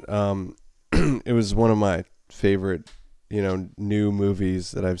loving it. It was one of my favorite, new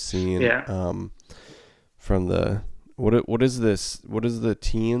movies that I've seen. Yeah. From the what is this? What is the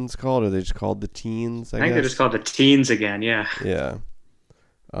teens called? Are they just called the teens? I think they're just called the Teens again. Yeah. Yeah.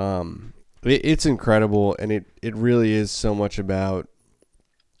 It's incredible, and it really is so much about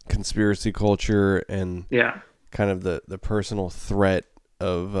conspiracy culture and kind of the personal threat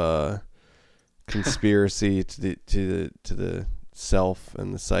of conspiracy to the self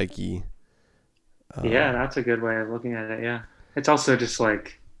and the psyche. Yeah, that's a good way of looking at it. Yeah, it's also just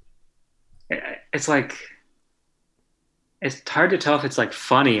like it's hard to tell if it's like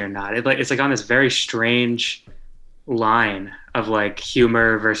funny or not. It's like on this very strange line of like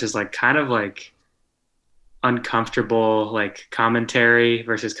humor versus like kind of like uncomfortable like commentary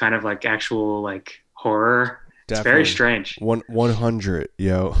versus kind of like actual like horror. Definitely. It's very strange. 100,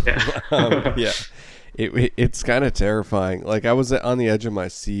 yo. Yeah. Yeah. It's kind of terrifying. Like I was on the edge of my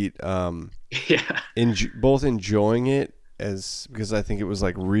seat, yeah, both enjoying it because I think it was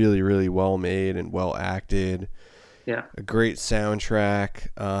like really, really well made and well acted. Yeah, a great soundtrack.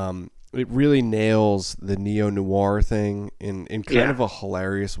 It really nails the neo-noir thing in kind of a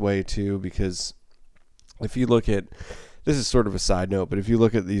hilarious way too, because if you look at, this is sort of a side note, but if you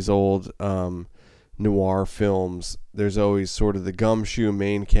look at these old noir films, there's always sort of the gumshoe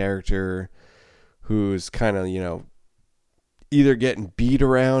main character who's kind of, either getting beat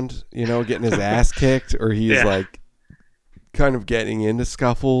around, getting his ass kicked, or he's like kind of getting into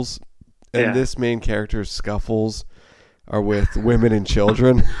scuffles. And this main character's scuffles are with women and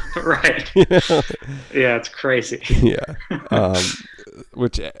children. Right. Yeah, it's crazy. Yeah.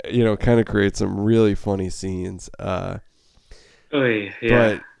 Which, kind of creates some really funny scenes. But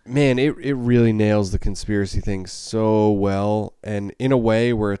man, it really nails the conspiracy thing so well. And in a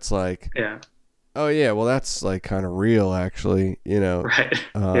way where it's like, oh yeah, well that's like kind of real actually, Right.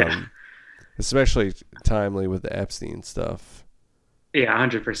 Especially timely with the Epstein stuff. Yeah,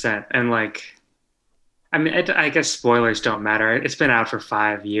 100%. And like, I mean, I guess spoilers don't matter. It's been out for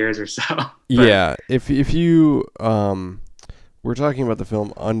 5 years or so. Yeah, if you we're talking about the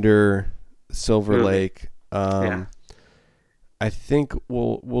film Under Silver Lake. I think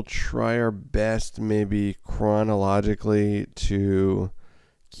we'll try our best, maybe chronologically, to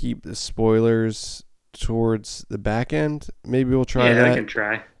keep the spoilers towards the back end. Maybe we'll try that. Yeah, we can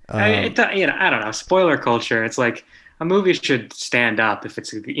try. I don't know. Spoiler culture. It's like a movie should stand up if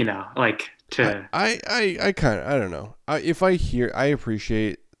it's like to. I kind of, I don't know. I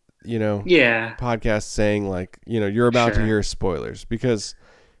appreciate podcasts saying like you're about to hear spoilers, because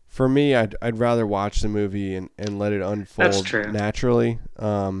for me I'd rather watch the movie and let it unfold naturally.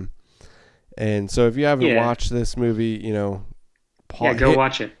 And so if you haven't watched this movie, go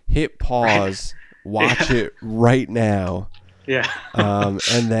watch it. Hit pause, watch it right now. Yeah. And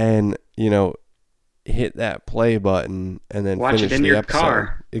then hit that play button and then watch finish it in the your episode.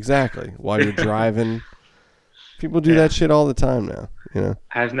 car. Exactly. While you're driving. People do that shit all the time now,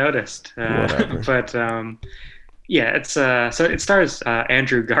 I've noticed. But it's so it stars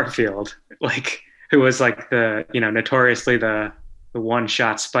Andrew Garfield, like who was like the notoriously the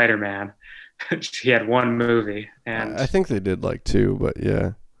one-shot Spider-Man. He had one movie, and I think they did like 2, but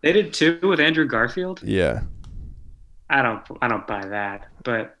yeah. They did 2 with Andrew Garfield? Yeah. I don't buy that.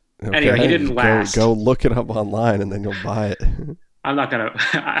 But anyway, he didn't last. Go look it up online and then you'll buy it. I'm not gonna.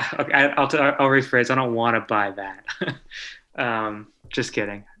 I'll rephrase. I don't want to buy that. Just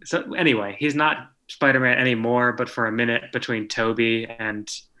kidding. So anyway, he's not Spider-Man anymore. But for a minute, between Tobey and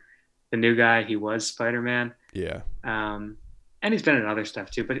the new guy, he was Spider-Man. Yeah. and he's been in other stuff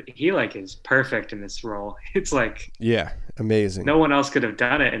too, but he like is perfect in this role. It's like Yeah, amazing. no one else could have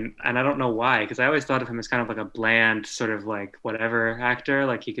done it, and I don't know why, because I always thought of him as kind of like a bland sort of like whatever actor,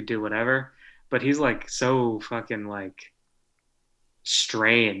 like he could do whatever, but he's like so fucking like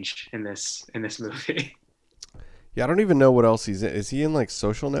strange in this movie. Yeah, I don't even know what else he's in. Is he in like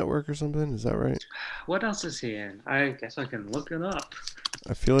Social Network or something? Is that right? What else is he in? I guess I can look it up.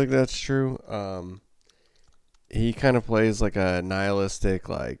 I feel like that's true. He kind of plays like a nihilistic,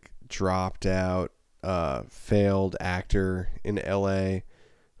 like dropped out, failed actor in LA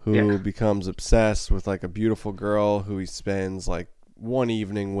who becomes obsessed with like a beautiful girl who he spends like one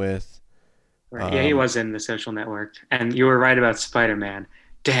evening with. Right. Yeah, he was in The Social Network, and you were right about Spider-Man.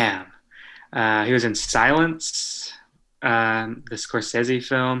 Damn. He was in Silence, the Scorsese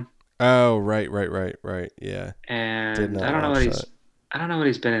film. Oh, right. Yeah. Did And not watch that. I don't know what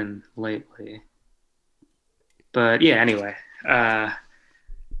he's been in lately. But yeah, anyway. Yeah,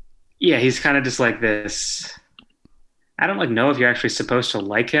 he's kind of just like this. I don't like know if you're actually supposed to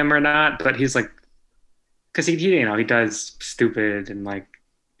like him or not, but he's like, because he does stupid and like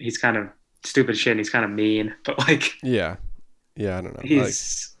he's kind of stupid shit and he's kind of mean, but like Yeah, I don't know.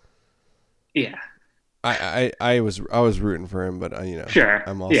 he's yeah. I was rooting for him, but Sure.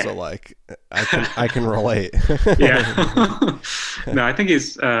 I'm also like I can relate. Yeah. No, I think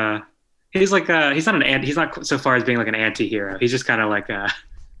he's like he's not he's not so far as being like an anti-hero. He's just kind of like a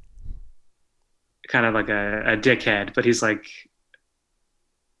dickhead, but he's like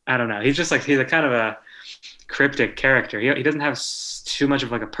I don't know. He's just like he's a kind of a cryptic character. He doesn't have too much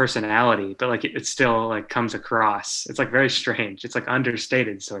of like a personality, but like it still like comes across. It's like very strange. It's like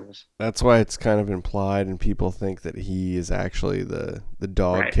understated sort of. That's why it's kind of implied, and people think that he is actually the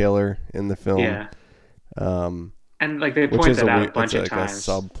dog killer in the film. Yeah. And like they point that out a bunch of times.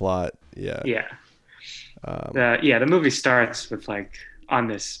 A subplot. Yeah. Yeah. The movie starts with like on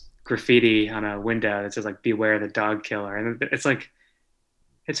this graffiti on a window that says like "Beware the dog killer," and it's like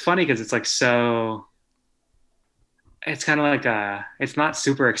it's funny because it's like so. It's kind of like it's not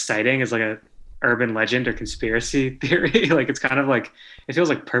super exciting as like a urban legend or conspiracy theory. Like it's kind of like it feels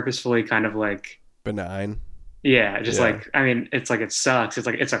like purposefully kind of like benign. Yeah, just like I mean, it's like it sucks. It's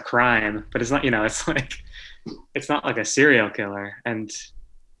like it's a crime, but it's not. It's like it's not like a serial killer, and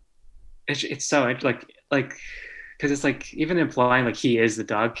it's so like because it's like even implying like he is the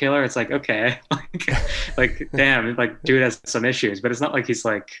dog killer. It's like okay, like damn, like dude has some issues, but it's not like he's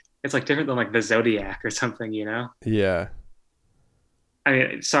like. It's like different than like the Zodiac or something, Yeah. I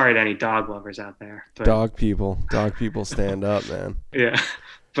mean, sorry to any dog lovers out there. But... Dog people stand up, man. Yeah,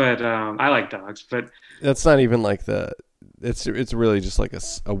 but I like dogs, but that's not even like it's really just like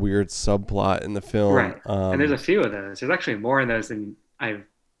a weird subplot in the film. Right. And there's a few of those. There's actually more of those than I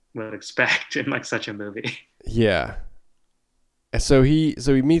would expect in like such a movie. Yeah. So he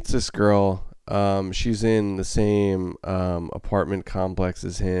meets this girl. She's in the same apartment complex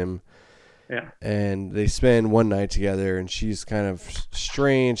as him. Yeah. And they spend one night together, and she's kind of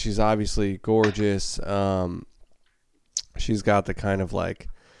strange. She's obviously gorgeous. She's got the kind of like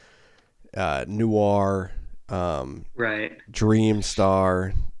noir right. dream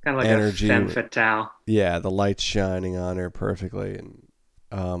star kind of like energy. A femme fatale. Yeah, the light's shining on her perfectly and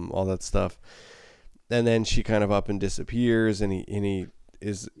all that stuff. And then she kind of up and disappears, and he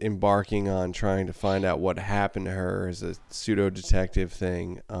is embarking on trying to find out what happened to her as a pseudo detective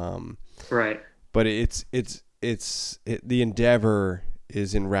thing. Right. But the endeavor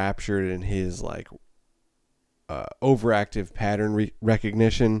is enraptured in his like overactive pattern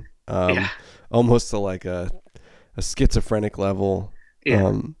recognition, almost to like a schizophrenic level.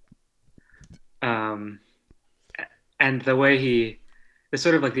 Yeah. And the way it's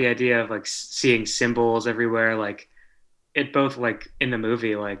sort of like the idea of like seeing symbols everywhere, like it both like in the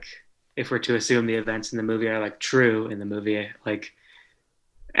movie, like if we're to assume the events in the movie are like true in the movie, like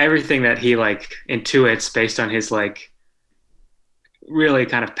everything that he like intuits based on his like really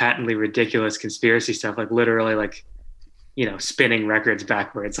kind of patently ridiculous conspiracy stuff, like literally like, spinning records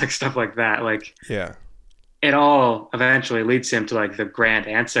backwards, like stuff like that. Like, yeah, it all eventually leads him to like the grand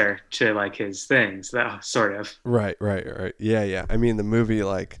answer to like his things, that sort of. Right. Yeah. I mean, the movie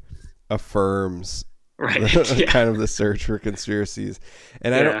like affirms kind of the search for conspiracies.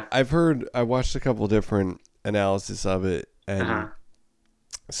 And I watched a couple different analysis of it, and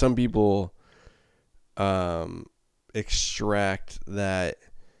some people extract that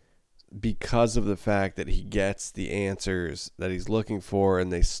because of the fact that he gets the answers that he's looking for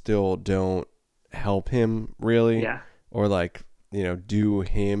and they still don't help him really, or like, do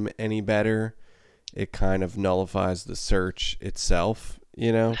him any better, it kind of nullifies the search itself,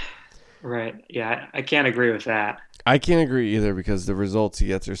 Right. Yeah, I can't agree with that. I can't agree either, because the results he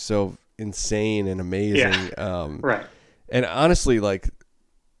gets are so insane and amazing. Right. And honestly, like,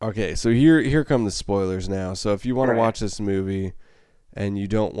 okay, so here come the spoilers now. So if you want to watch this movie and you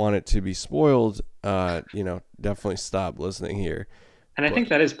don't want it to be spoiled, definitely stop listening here. And I think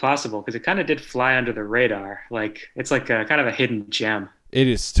that is possible because it kind of did fly under the radar. Like it's like a kind of a hidden gem. It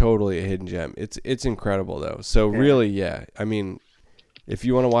is totally a hidden gem. It's incredible though. So really, yeah. I mean, if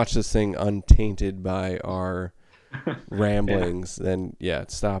you want to watch this thing untainted by our ramblings, then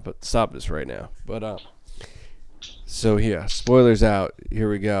stop this right now. But so yeah, spoilers out. Here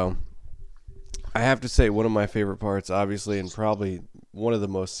we go. I have to say, one of my favorite parts, obviously, and probably one of the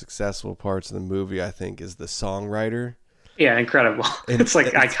most successful parts of the movie, I think, is the songwriter. Yeah, incredible. It's like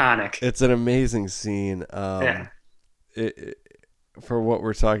iconic. It's an amazing scene. For what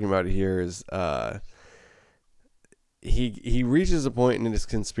we're talking about here is he reaches a point in his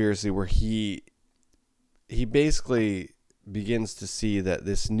conspiracy where he basically begins to see that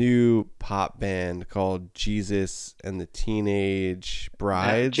this new pop band called Jesus and the Teenage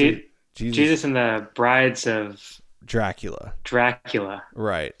Brides. Jesus and the Brides of Dracula.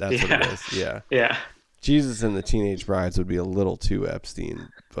 Right, that's what it is. Yeah. Yeah. Jesus and the Teenage Brides would be a little too Epstein,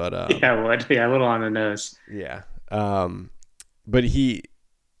 but yeah, it would. Yeah, a little on the nose. Yeah. But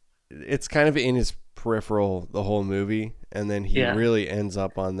it's kind of in his peripheral the whole movie, and then he really ends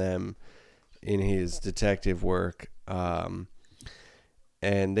up on them in his detective work. And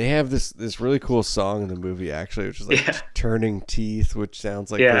they have this really cool song in the movie, actually, which is like Turning Teeth, which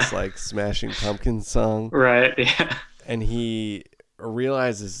sounds like this like Smashing Pumpkins song. Right, yeah. And he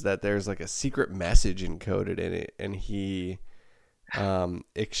realizes that there's like a secret message encoded in it, and he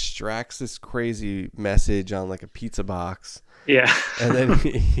extracts this crazy message on like a pizza box. Yeah. And then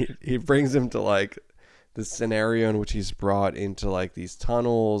he brings him to like the scenario in which he's brought into like these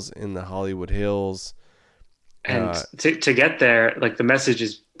tunnels in the Hollywood Hills. And to get there, like the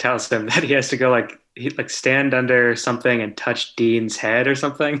message tells him that he has to go he stand under something and touch Dean's head or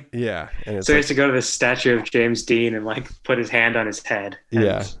something. Yeah. And so he has to go to the statue of James Dean and like put his hand on his head.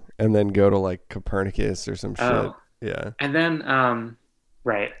 And then go to like Copernicus or some shit. Yeah. And then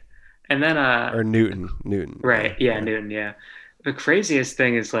right. And then or Newton. Right. Yeah, Newton, yeah. The craziest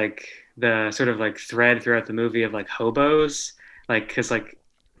thing is like the sort of like thread throughout the movie of like hobos, like because like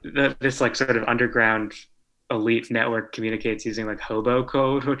this like sort of underground elite network communicates using like hobo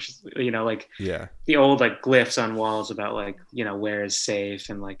code, which is like the old like glyphs on walls about like where is safe,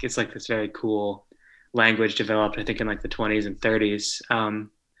 and like it's like this very cool language developed I think in like the 20s and 30s.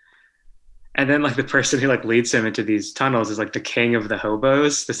 And then like the person who like leads him into these tunnels is like the king of the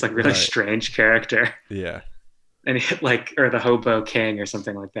hobos, this like really strange character. Yeah. And he like, or the hobo king or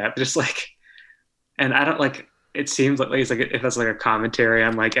something like that. But just like, and I don't like, it seems like it's like if that's like a commentary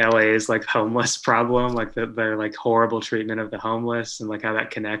on like LA's like homeless problem, like their like horrible treatment of the homeless and like how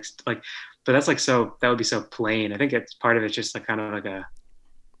that connects. Like, but that's like that would be so plain. I think it's part of it's just like kind of like a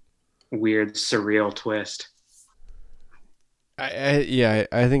weird surreal twist. I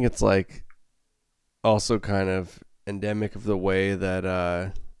think it's like also kind of endemic of the way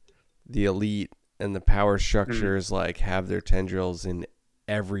that the elite and the power structures like have their tendrils in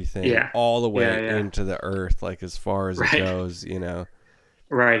everything all the way into the earth, like as far as it goes,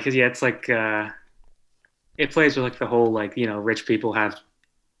 right, because it's like it plays with like the whole like rich people have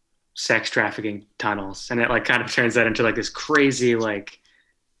sex trafficking tunnels, and it like kind of turns that into like this crazy like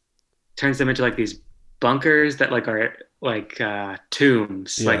turns them into like these bunkers that like are like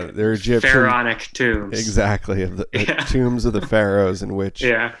tombs, like they're Egyptian pharaonic tombs, exactly, of the tombs of the pharaohs, in which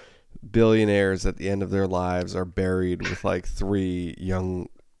billionaires at the end of their lives are buried with like 3 young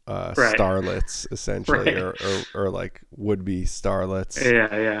starlets, essentially, or like would-be starlets.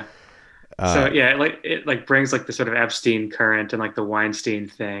 So it like brings like the sort of Epstein current and like the Weinstein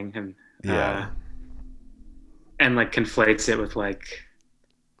thing, and and like conflates it with like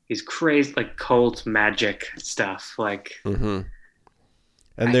these crazy like cult magic stuff, like and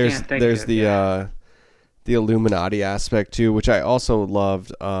there's the Illuminati aspect too, which I also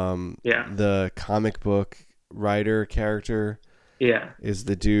loved. The comic book writer character is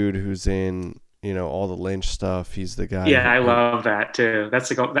the dude who's in all the Lynch stuff. He's the guy. I love that too.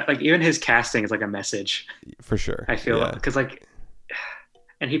 That's like even his casting is like a message for sure. I feel because like,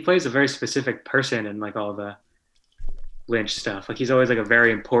 and he plays a very specific person in like all the Lynch stuff. Like he's always like a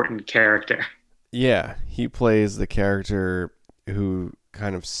very important character. Yeah, he plays the character who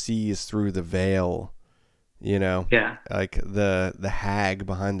kind of sees through the veil. Like the hag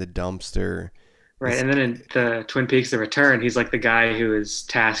behind the dumpster. Right. And then in the Twin Peaks: The Return, he's like the guy who is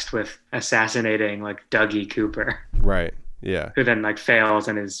tasked with assassinating like Dougie Cooper. Right. Yeah. Who then like fails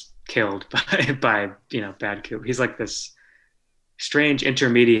and is killed by bad coup. He's like this strange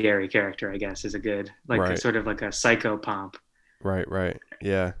intermediary character, I guess, is a good like a Right. sort of like a psychopomp. Right.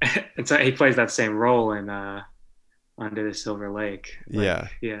 Yeah. And so he plays that same role in Under the Silver Lake. Like, Yeah.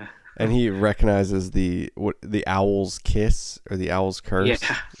 yeah. And he recognizes the owl's kiss or the owl's curse.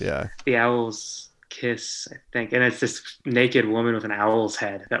 Yeah. Yeah. The owl's kiss, I think. And it's this naked woman with an owl's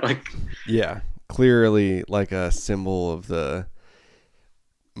head that like Yeah. Clearly like a symbol of the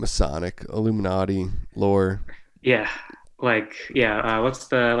Masonic Illuminati lore. yeah. Like yeah, what's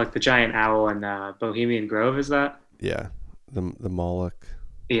the giant owl in Bohemian Grove, is that? Yeah. The Moloch.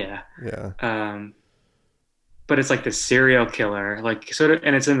 Yeah. Yeah. But it's like the serial killer, like sort of,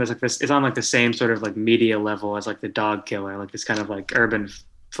 and it's in this like this. It's on like the same sort of like media level as like the dog killer, like this kind of like urban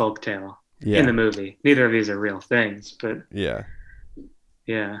folk tale in the Yeah. movie. Neither of these are real things, but Yeah.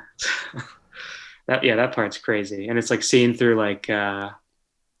 yeah, that part's crazy, and it's like seen through like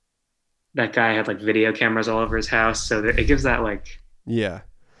that guy had like video cameras all over his house, so that it gives that like Yeah.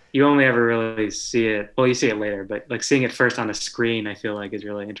 you only ever really see it. Well, you see it later, but like seeing it first on a screen, I feel like is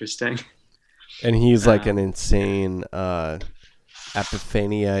really interesting. And he's like an insane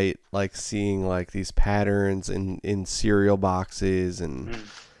epiphaniite, like seeing like these patterns in cereal boxes, and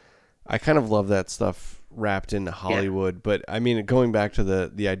I kind of love that stuff wrapped into Hollywood. Yeah. But I mean, going back to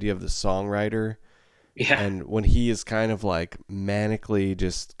the idea of the songwriter, yeah, and when he is kind of like manically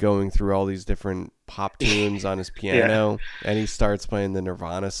just going through all these different pop tunes on his piano, and he starts playing the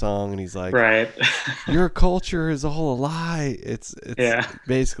Nirvana song, and he's like, right, your culture is all a lie. It's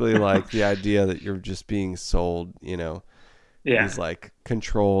basically like the idea that you're just being sold, you know, these like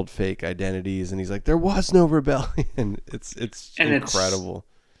controlled fake identities, and he's like, there was no rebellion. It's and incredible.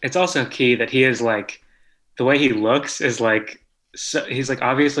 It's also key that he is like, the way he looks is like, so he's like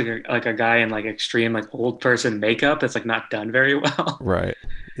obviously like a guy in like extreme like old person makeup that's like not done very well. Right.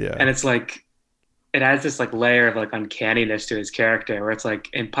 Yeah. And it's like it adds this like layer of like uncanniness to his character where it's like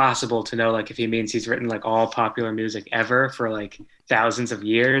impossible to know like if he means he's written like all popular music ever for like thousands of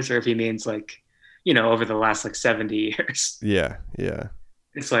years, or if he means like, you know, over the last like 70 years. Yeah.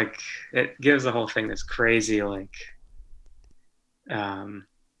 It's like it gives the whole thing this crazy like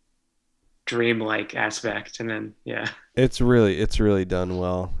dreamlike aspect, and then it's really done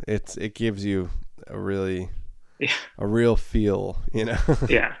well. It gives you a real feel, you know.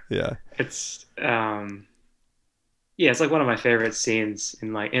 yeah it's it's like one of my favorite scenes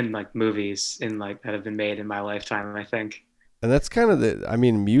in movies in like that have been made in my lifetime, I think. And that's kind of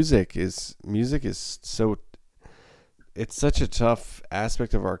music is so, it's such a tough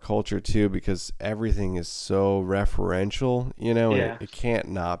aspect of our culture too, because everything is so referential, you know, and it can't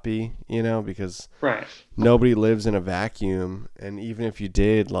not be, you know, because nobody lives in a vacuum. And even if you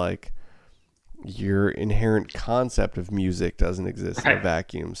did, like, your inherent concept of music doesn't exist in a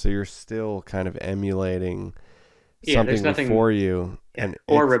vacuum. So you're still kind of emulating something before you, and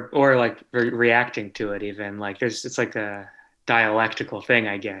or like reacting to it. Even like it's like a dialectical thing,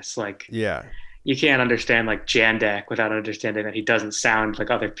 I guess. Like you can't understand like Jandek without understanding that he doesn't sound like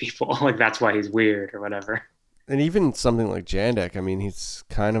other people. Like that's why he's weird or whatever. And even something like Jandek, I mean, he's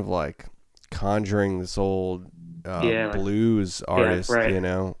kind of like conjuring this old blues artist, you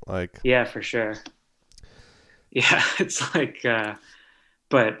know, like for sure. Yeah, it's like,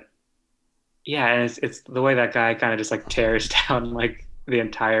 but and it's the way that guy kind of just like tears down like the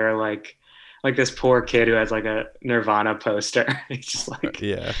entire like this poor kid who has like a Nirvana poster. He's just like,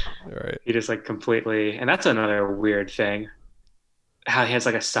 he just like completely, and that's another weird thing, how he has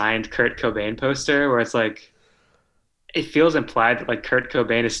like a signed Kurt Cobain poster where it's like, it feels implied that like Kurt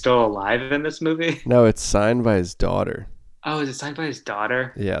Cobain is still alive in this movie. No, it's signed by his daughter. Oh, is it signed by his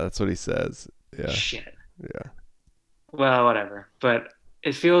daughter? Yeah, that's what he says. Yeah. Shit. Yeah. Well, whatever. But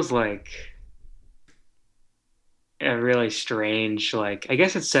it feels like a really strange, like, I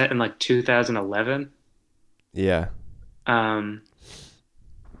guess it's set in like 2011. Yeah. And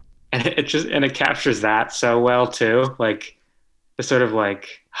it captures that so well too. Like the sort of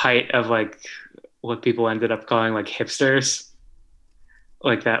like height of like what people ended up calling like hipsters,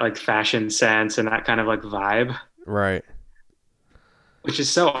 like that like fashion sense and that kind of like vibe. Right. Which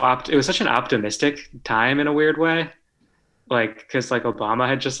is it was such an optimistic time in a weird way. Like, because like Obama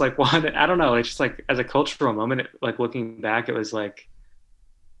had just like won. I don't know. It's just like as a cultural moment, like looking back, it was like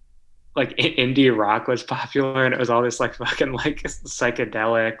indie rock was popular, and it was all this like fucking like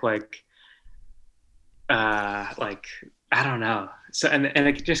psychedelic like I don't know. So and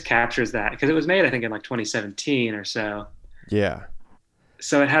it just captures that because it was made I think in like 2017 or so. Yeah.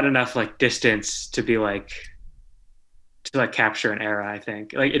 So it had enough like distance to be like to like capture an era, I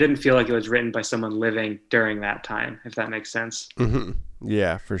think. Like it didn't feel like it was written by someone living during that time, if that makes sense. Mm-hmm.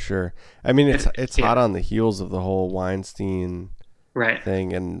 Yeah, for sure. I mean, it's hot on the heels of the whole Weinstein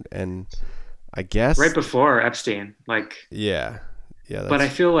thing, and I guess right before Epstein, like yeah. But I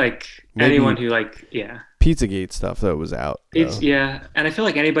feel like anyone who Pizzagate stuff that was out. And I feel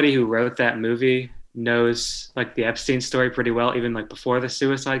like anybody who wrote that movie knows like the Epstein story pretty well, even like before the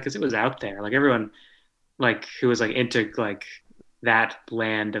suicide, because it was out there. Like everyone like who was like into like that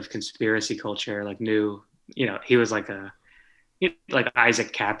land of conspiracy culture like knew, he was like like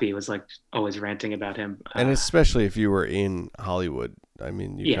Isaac Cappy was like always ranting about him. And especially if you were in Hollywood, I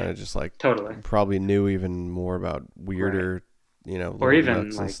mean, you kind of just like totally probably knew even more about weirder, or even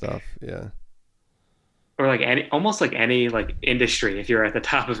nuts like and stuff. Yeah. Or like almost like any like industry, if you're at the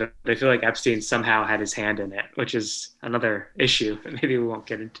top of it, I feel like Epstein somehow had his hand in it, which is another issue that maybe we won't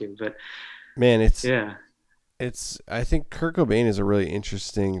get into. But man, I think Kurt Cobain is a really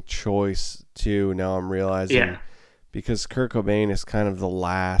interesting choice too. Now I'm realizing, because Kurt Cobain is kind of the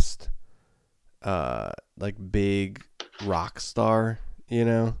last, like big rock star,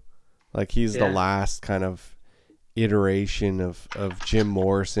 like he's the last kind of iteration of Jim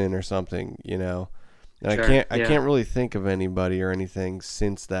Morrison or something, And I can't really think of anybody or anything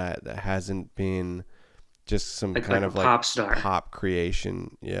since that hasn't been just some kind of like pop star, pop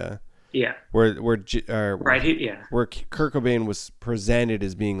creation. Yeah. Yeah. Where Kurt Cobain was presented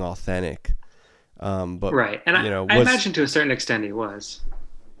as being authentic. But right. And I imagine to a certain extent he was.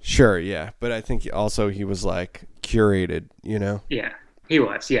 Sure, yeah. But I think also he was like curated, Yeah, he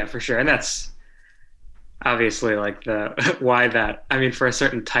was. Yeah, for sure. And that's obviously like why that, I mean, for a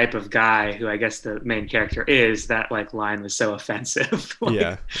certain type of guy who I guess the main character is, that like line was so offensive. Like,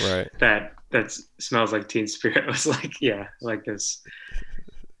 yeah, right. That smells like Teen Spirit was like, like this.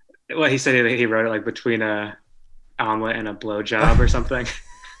 Well, he said he wrote it like between a omelet and a blowjob or something.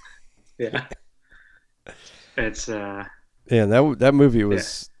 Yeah. It's that movie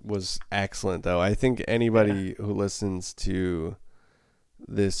was excellent though. I think anybody who listens to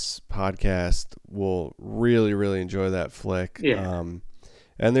this podcast will really, really enjoy that flick. Yeah.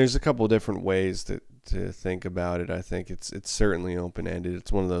 And there's a couple different ways to think about it. I think it's certainly open-ended.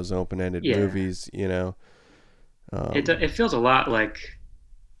 It's one of those open-ended movies, It feels a lot like,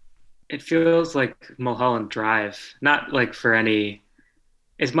 it feels like Mulholland Drive, not like for any,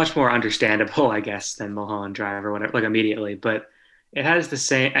 it's much more understandable, I guess, than Mulholland Drive or whatever, like immediately, but it has the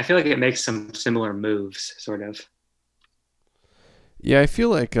same, I feel like it makes some similar moves, sort of. Yeah, I feel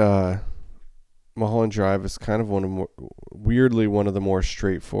like Mulholland Drive is kind of one of the more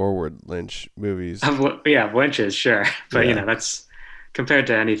straightforward Lynch movies. Lynch's, sure. But, that's, compared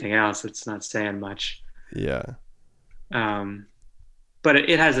to anything else, it's not saying much. Yeah. But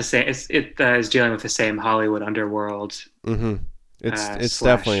it has the same. It is dealing with the same Hollywood underworld. Mm-hmm. It's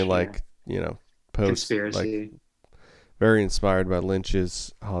definitely like post conspiracy. Like, very inspired by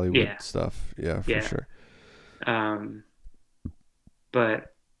Lynch's Hollywood stuff. Yeah, for sure.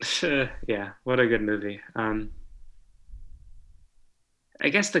 But what a good movie. I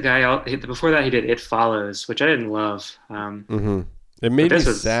guess the guy before that he did It Follows, which I didn't love. It made me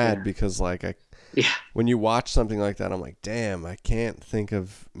sad because like when you watch something like that, I'm like, damn, I can't think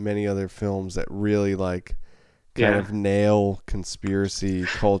of many other films that really like kind of nail conspiracy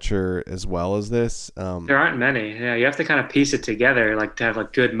culture as well as this. There aren't many. Yeah, you have to kind of piece it together, like to have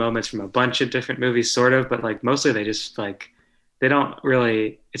like good moments from a bunch of different movies, sort of. But like mostly they just like, they don't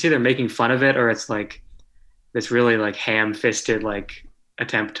really. It's either making fun of it or it's like this really like ham-fisted like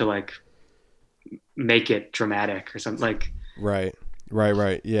attempt to like make it dramatic or something like. Right.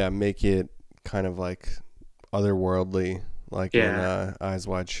 Yeah, make it kind of like otherworldly, like in Eyes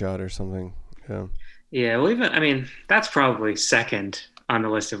Wide Shut or something. Yeah, well, even, I mean, that's probably second on the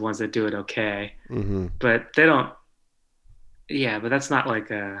list of ones that do it okay. Mm-hmm. But they don't. Yeah, but that's not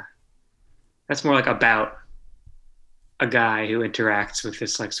like that's more like about a guy who interacts with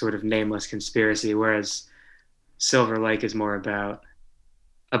this like sort of nameless conspiracy, whereas Silver Lake is more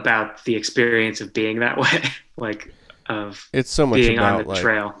about the experience of being that way, like of it's so much being about on the like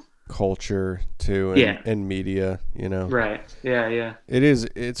trail. Culture too, and media, Right. Yeah.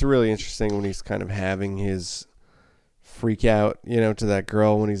 It's really interesting when he's kind of having his freak out, to that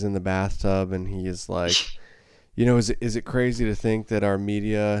girl when he's in the bathtub, and he is like, is it crazy to think that our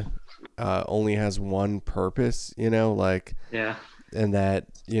media only has one purpose, like, and that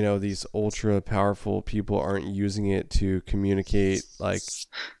these ultra powerful people aren't using it to communicate like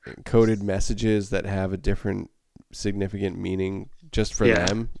coded messages that have a different significant meaning just for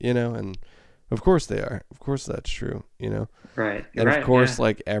them, and of course they are. Of course that's true, Right. And of course,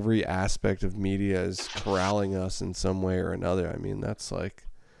 like every aspect of media is corralling us in some way or another. I mean, that's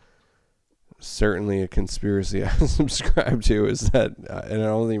certainly a conspiracy I subscribe to, is that, and I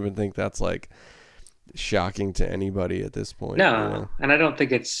don't even think that's like shocking to anybody at this point. No, you know? and I don't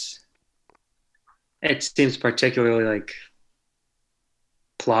think it seems particularly like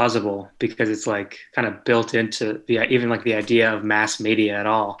plausible because it's like kind of built into the even like the idea of mass media at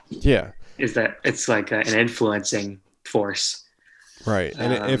all. Yeah. Is that it's like an influencing force. Right.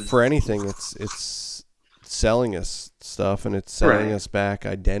 And if for anything, it's selling us stuff, and it's selling us back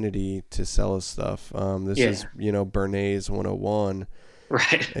identity to sell us stuff. This is, Bernays 101.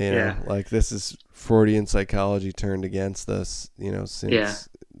 Right. Like this is Freudian psychology turned against us, since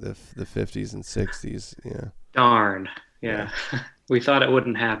the 50s and 60s. Yeah. Darn. Yeah. We thought it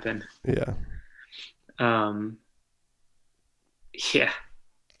wouldn't happen. Yeah. Yeah.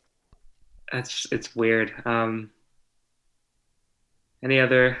 It's weird. Any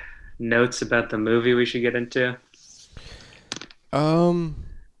other notes about the movie we should get into? I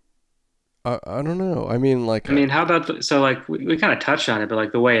don't know. I mean, how about we kind of touched on it, but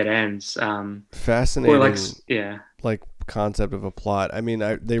like the way it ends, fascinating. Or like concept of a plot. I mean,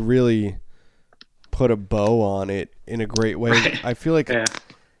 they really put a bow on it in a great way. Right. I feel like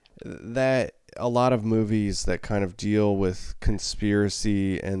that a lot of movies that kind of deal with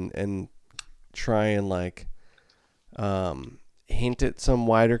conspiracy and try and like hint at some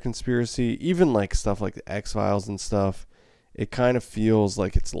wider conspiracy, even like stuff like the X-Files and stuff, it kind of feels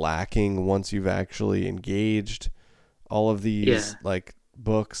like it's lacking once you've actually engaged all of these like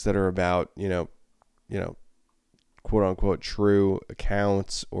books that are about, quote unquote true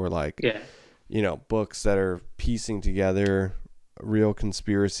accounts, or like, books that are piecing together real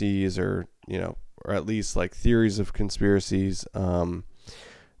conspiracies, or at least like theories of conspiracies.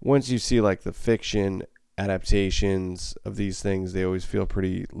 Once you see like the fiction adaptations of these things, they always feel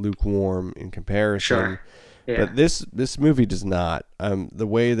pretty lukewarm in comparison. Sure. Yeah. But this movie does not. The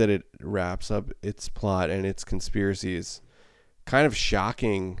way that it wraps up its plot and its conspiracy is kind of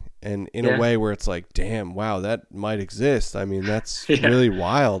shocking, and in a way where it's like, damn, wow, that might exist. I mean, that's really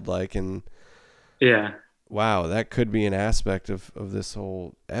wild. Like, and wow, that could be an aspect of this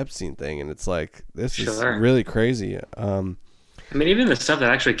whole Epstein thing. And it's like, this is really crazy. I mean, even the stuff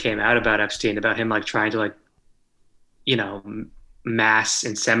that actually came out about Epstein, about him like trying to like, mass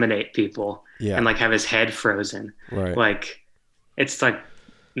inseminate people and like have his head frozen. Right. Like, it's like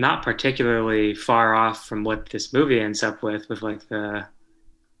not particularly far off from what this movie ends up with like the,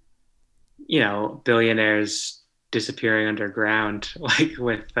 billionaires disappearing underground, like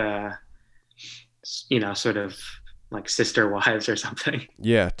with, sort of like sister wives or something.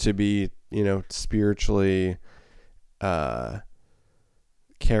 Yeah. To be, spiritually,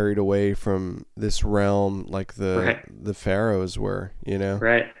 carried away from this realm, like the pharaohs were,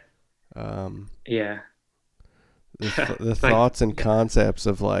 Right. The thoughts and concepts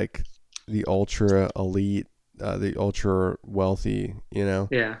of like the ultra elite, the ultra wealthy,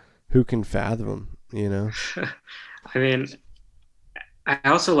 who can fathom, I mean, I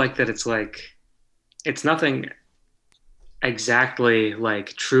also like that it's like, it's nothing exactly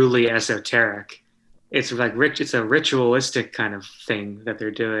like truly esoteric. It's like it's a ritualistic kind of thing that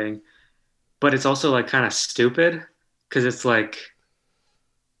they're doing, but it's also like kind of stupid because it's like,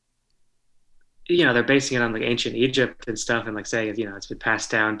 they're basing it on like ancient Egypt and stuff, and like saying, it's been passed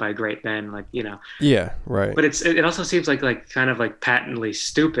down by great men, like, Yeah, right. But it also seems like kind of like patently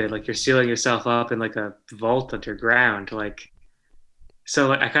stupid, like you're sealing yourself up in like a vault underground, like. So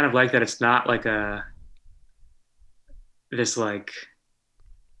like, I kind of like that it's not like this like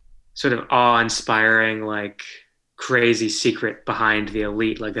sort of awe-inspiring, like crazy secret behind the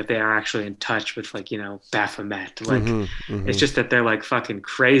elite, like that they are actually in touch with like, Baphomet. Like it's just that they're like fucking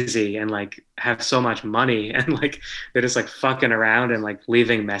crazy and like have so much money and like they're just like fucking around and like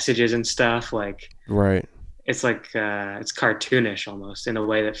leaving messages and stuff. Like, right. It's like it's cartoonish almost in a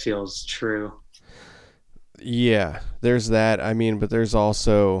way that feels true. Yeah, there's that. I mean, but there's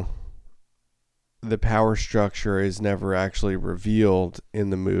also the power structure is never actually revealed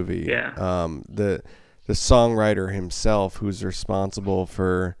in the movie. Yeah. The songwriter himself, who's responsible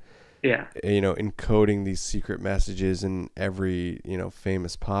for, encoding these secret messages in every,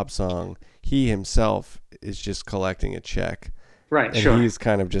 famous pop song, he himself is just collecting a check. Right. And sure. he's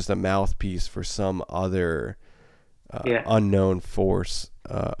kind of just a mouthpiece for some other unknown force,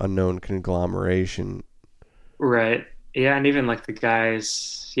 unknown conglomeration. Right. Yeah, and even like the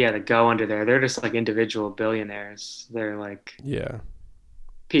guys, that go under there, they're just like individual billionaires. They're like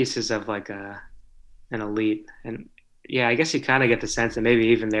pieces of like an elite. And I guess you kind of get the sense that maybe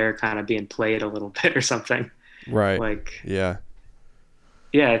even they're kind of being played a little bit or something. Right. Like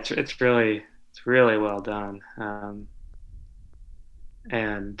it's really well done.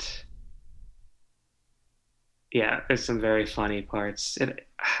 And yeah, there's some very funny parts.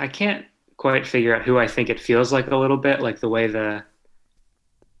 I can't quite figure out who I think it feels like a little bit, like the way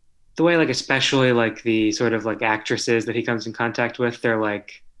like especially like the sort of like actresses that he comes in contact with, they're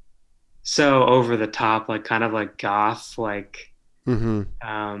like so over the top, like kind of like goth, like Mm-hmm.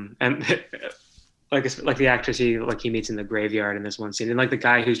 and like the actress he meets in the graveyard in this one scene, and like the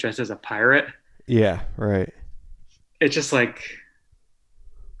guy who's dressed as a pirate. Yeah, right. It's just like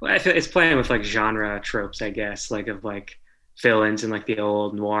I feel it's playing with like genre tropes, I guess, like of like villains and like the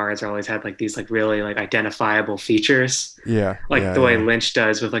old noirs always had like these like really like identifiable features, Yeah, like yeah, the way yeah. Lynch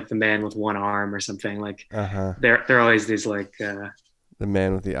does with like the man with one arm or something. Like Uh-huh. they're always these like The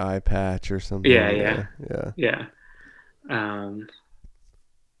man with the eye patch or yeah, something. yeah, Yeah, yeah. yeah. Um,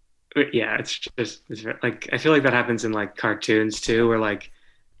 but yeah, it's just like I feel like that happens in like cartoons too, where like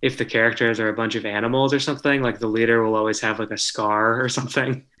if the characters are a bunch of animals or something, like the leader will always have like a scar or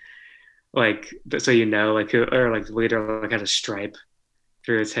something, like so you know like who or like the leader like has a stripe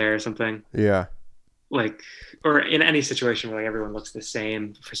through his hair or something, Yeah. like or in any situation where like everyone looks the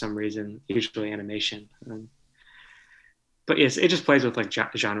same for some reason, usually animation. But yes, it just plays with like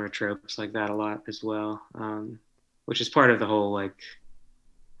genre tropes like that a lot as well, which is part of the whole like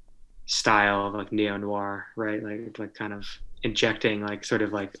style of like neo noir, right? Like kind of injecting like sort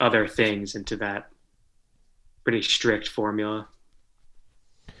of like other things into that pretty strict formula.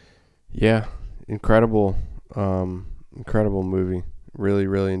 Yeah. Incredible. Incredible movie. Really,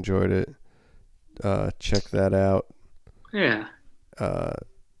 really enjoyed it. Check that out. Yeah. Uh,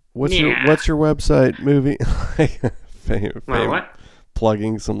 what's Yeah. your website movie? Well, what?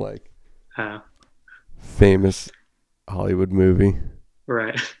 Plugging some like Uh, famous Hollywood movie.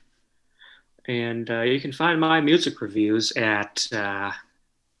 right. And you can find my music reviews at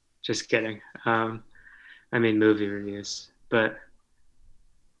just kidding. I mean movie reviews. But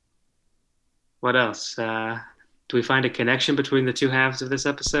what else? Do we find a connection between the two halves of this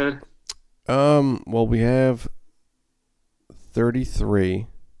episode? Well, we have 33.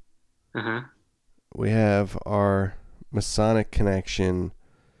 Uh-huh. We have our Masonic connection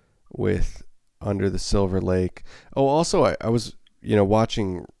with Under the Silver Lake. Oh, also, I was,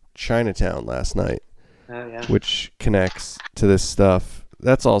 watching Chinatown last night, Oh yeah. which connects to this stuff.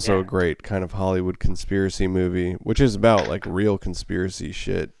 That's also Yeah. a great kind of Hollywood conspiracy movie, which is about like real conspiracy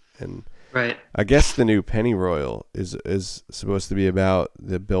shit. And Right. I guess the new Pennyroyal is supposed to be about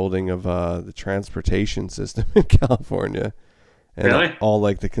the building of the transportation system in California and Really? all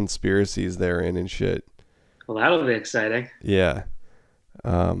like the conspiracies therein and shit. Well, that'll be exciting. Yeah.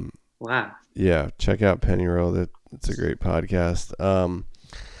 Um, Wow. yeah, check out Pennyroyal. It's a great podcast.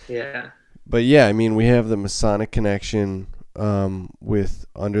 Yeah. But yeah, I mean, we have the Masonic connection with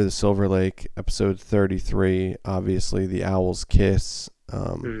Under the Silver Lake, episode 33. Obviously, the Owl's Kiss,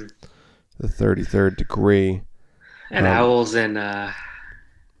 Hmm. the 33rd degree. And owls in the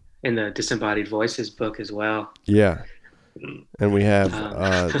Disembodied Voices book as well. Yeah, and we have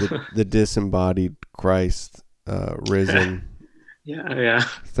Um, the disembodied Christ risen, yeah, yeah.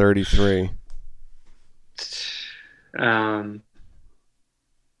 33. Um,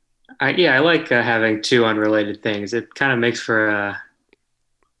 I like having two unrelated things. It kind of makes for a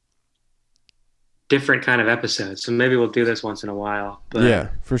different kind of episode. So maybe we'll do this once in a while. But Yeah,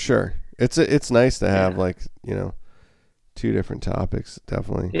 for sure. It's nice to have yeah, like two different topics.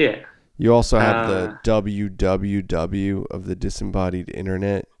 Definitely. yeah, You also have the uh, www of the disembodied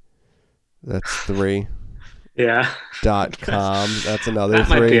internet. That's 3. yeah. .com. That's another That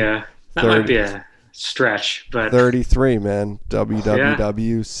might be 3. a that might 30, be a stretch, but 33, man. yeah.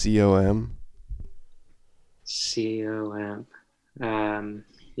 www.com. COM.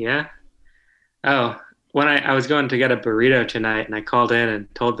 Yeah. Oh, when I was going to get a burrito tonight and I called in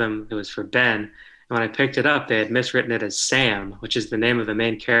and told them it was for Ben. And when I picked it up, they had miswritten it as Sam, which is the name of the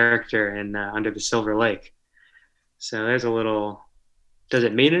main character in Under the Silver Lake. So there's a little. Does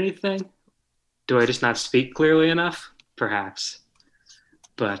it mean anything? Do I just not speak clearly enough? Perhaps.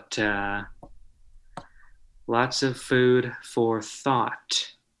 But lots of food for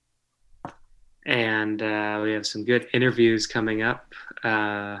thought. And we have some good interviews coming up.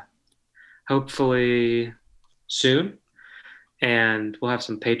 Hopefully soon. And we'll have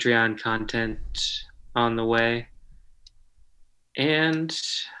some Patreon content on the way. And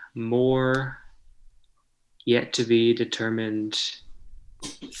more yet to be determined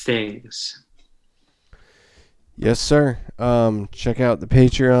things. Yes, sir. Check out the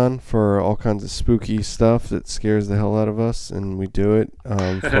Patreon for all kinds of spooky stuff that scares the hell out of us, and we do it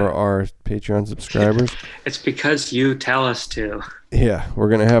for our Patreon subscribers. It's because you tell us to. Yeah, we're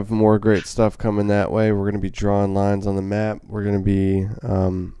going to have more great stuff coming that way. We're going to be drawing lines on the map. We're going to be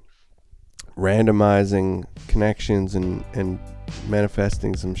randomizing connections and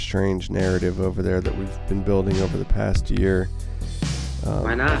manifesting some strange narrative over there that we've been building over the past year.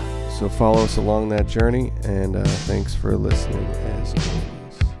 Why not? So follow us along that journey, and thanks for listening as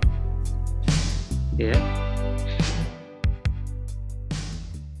always. Yeah.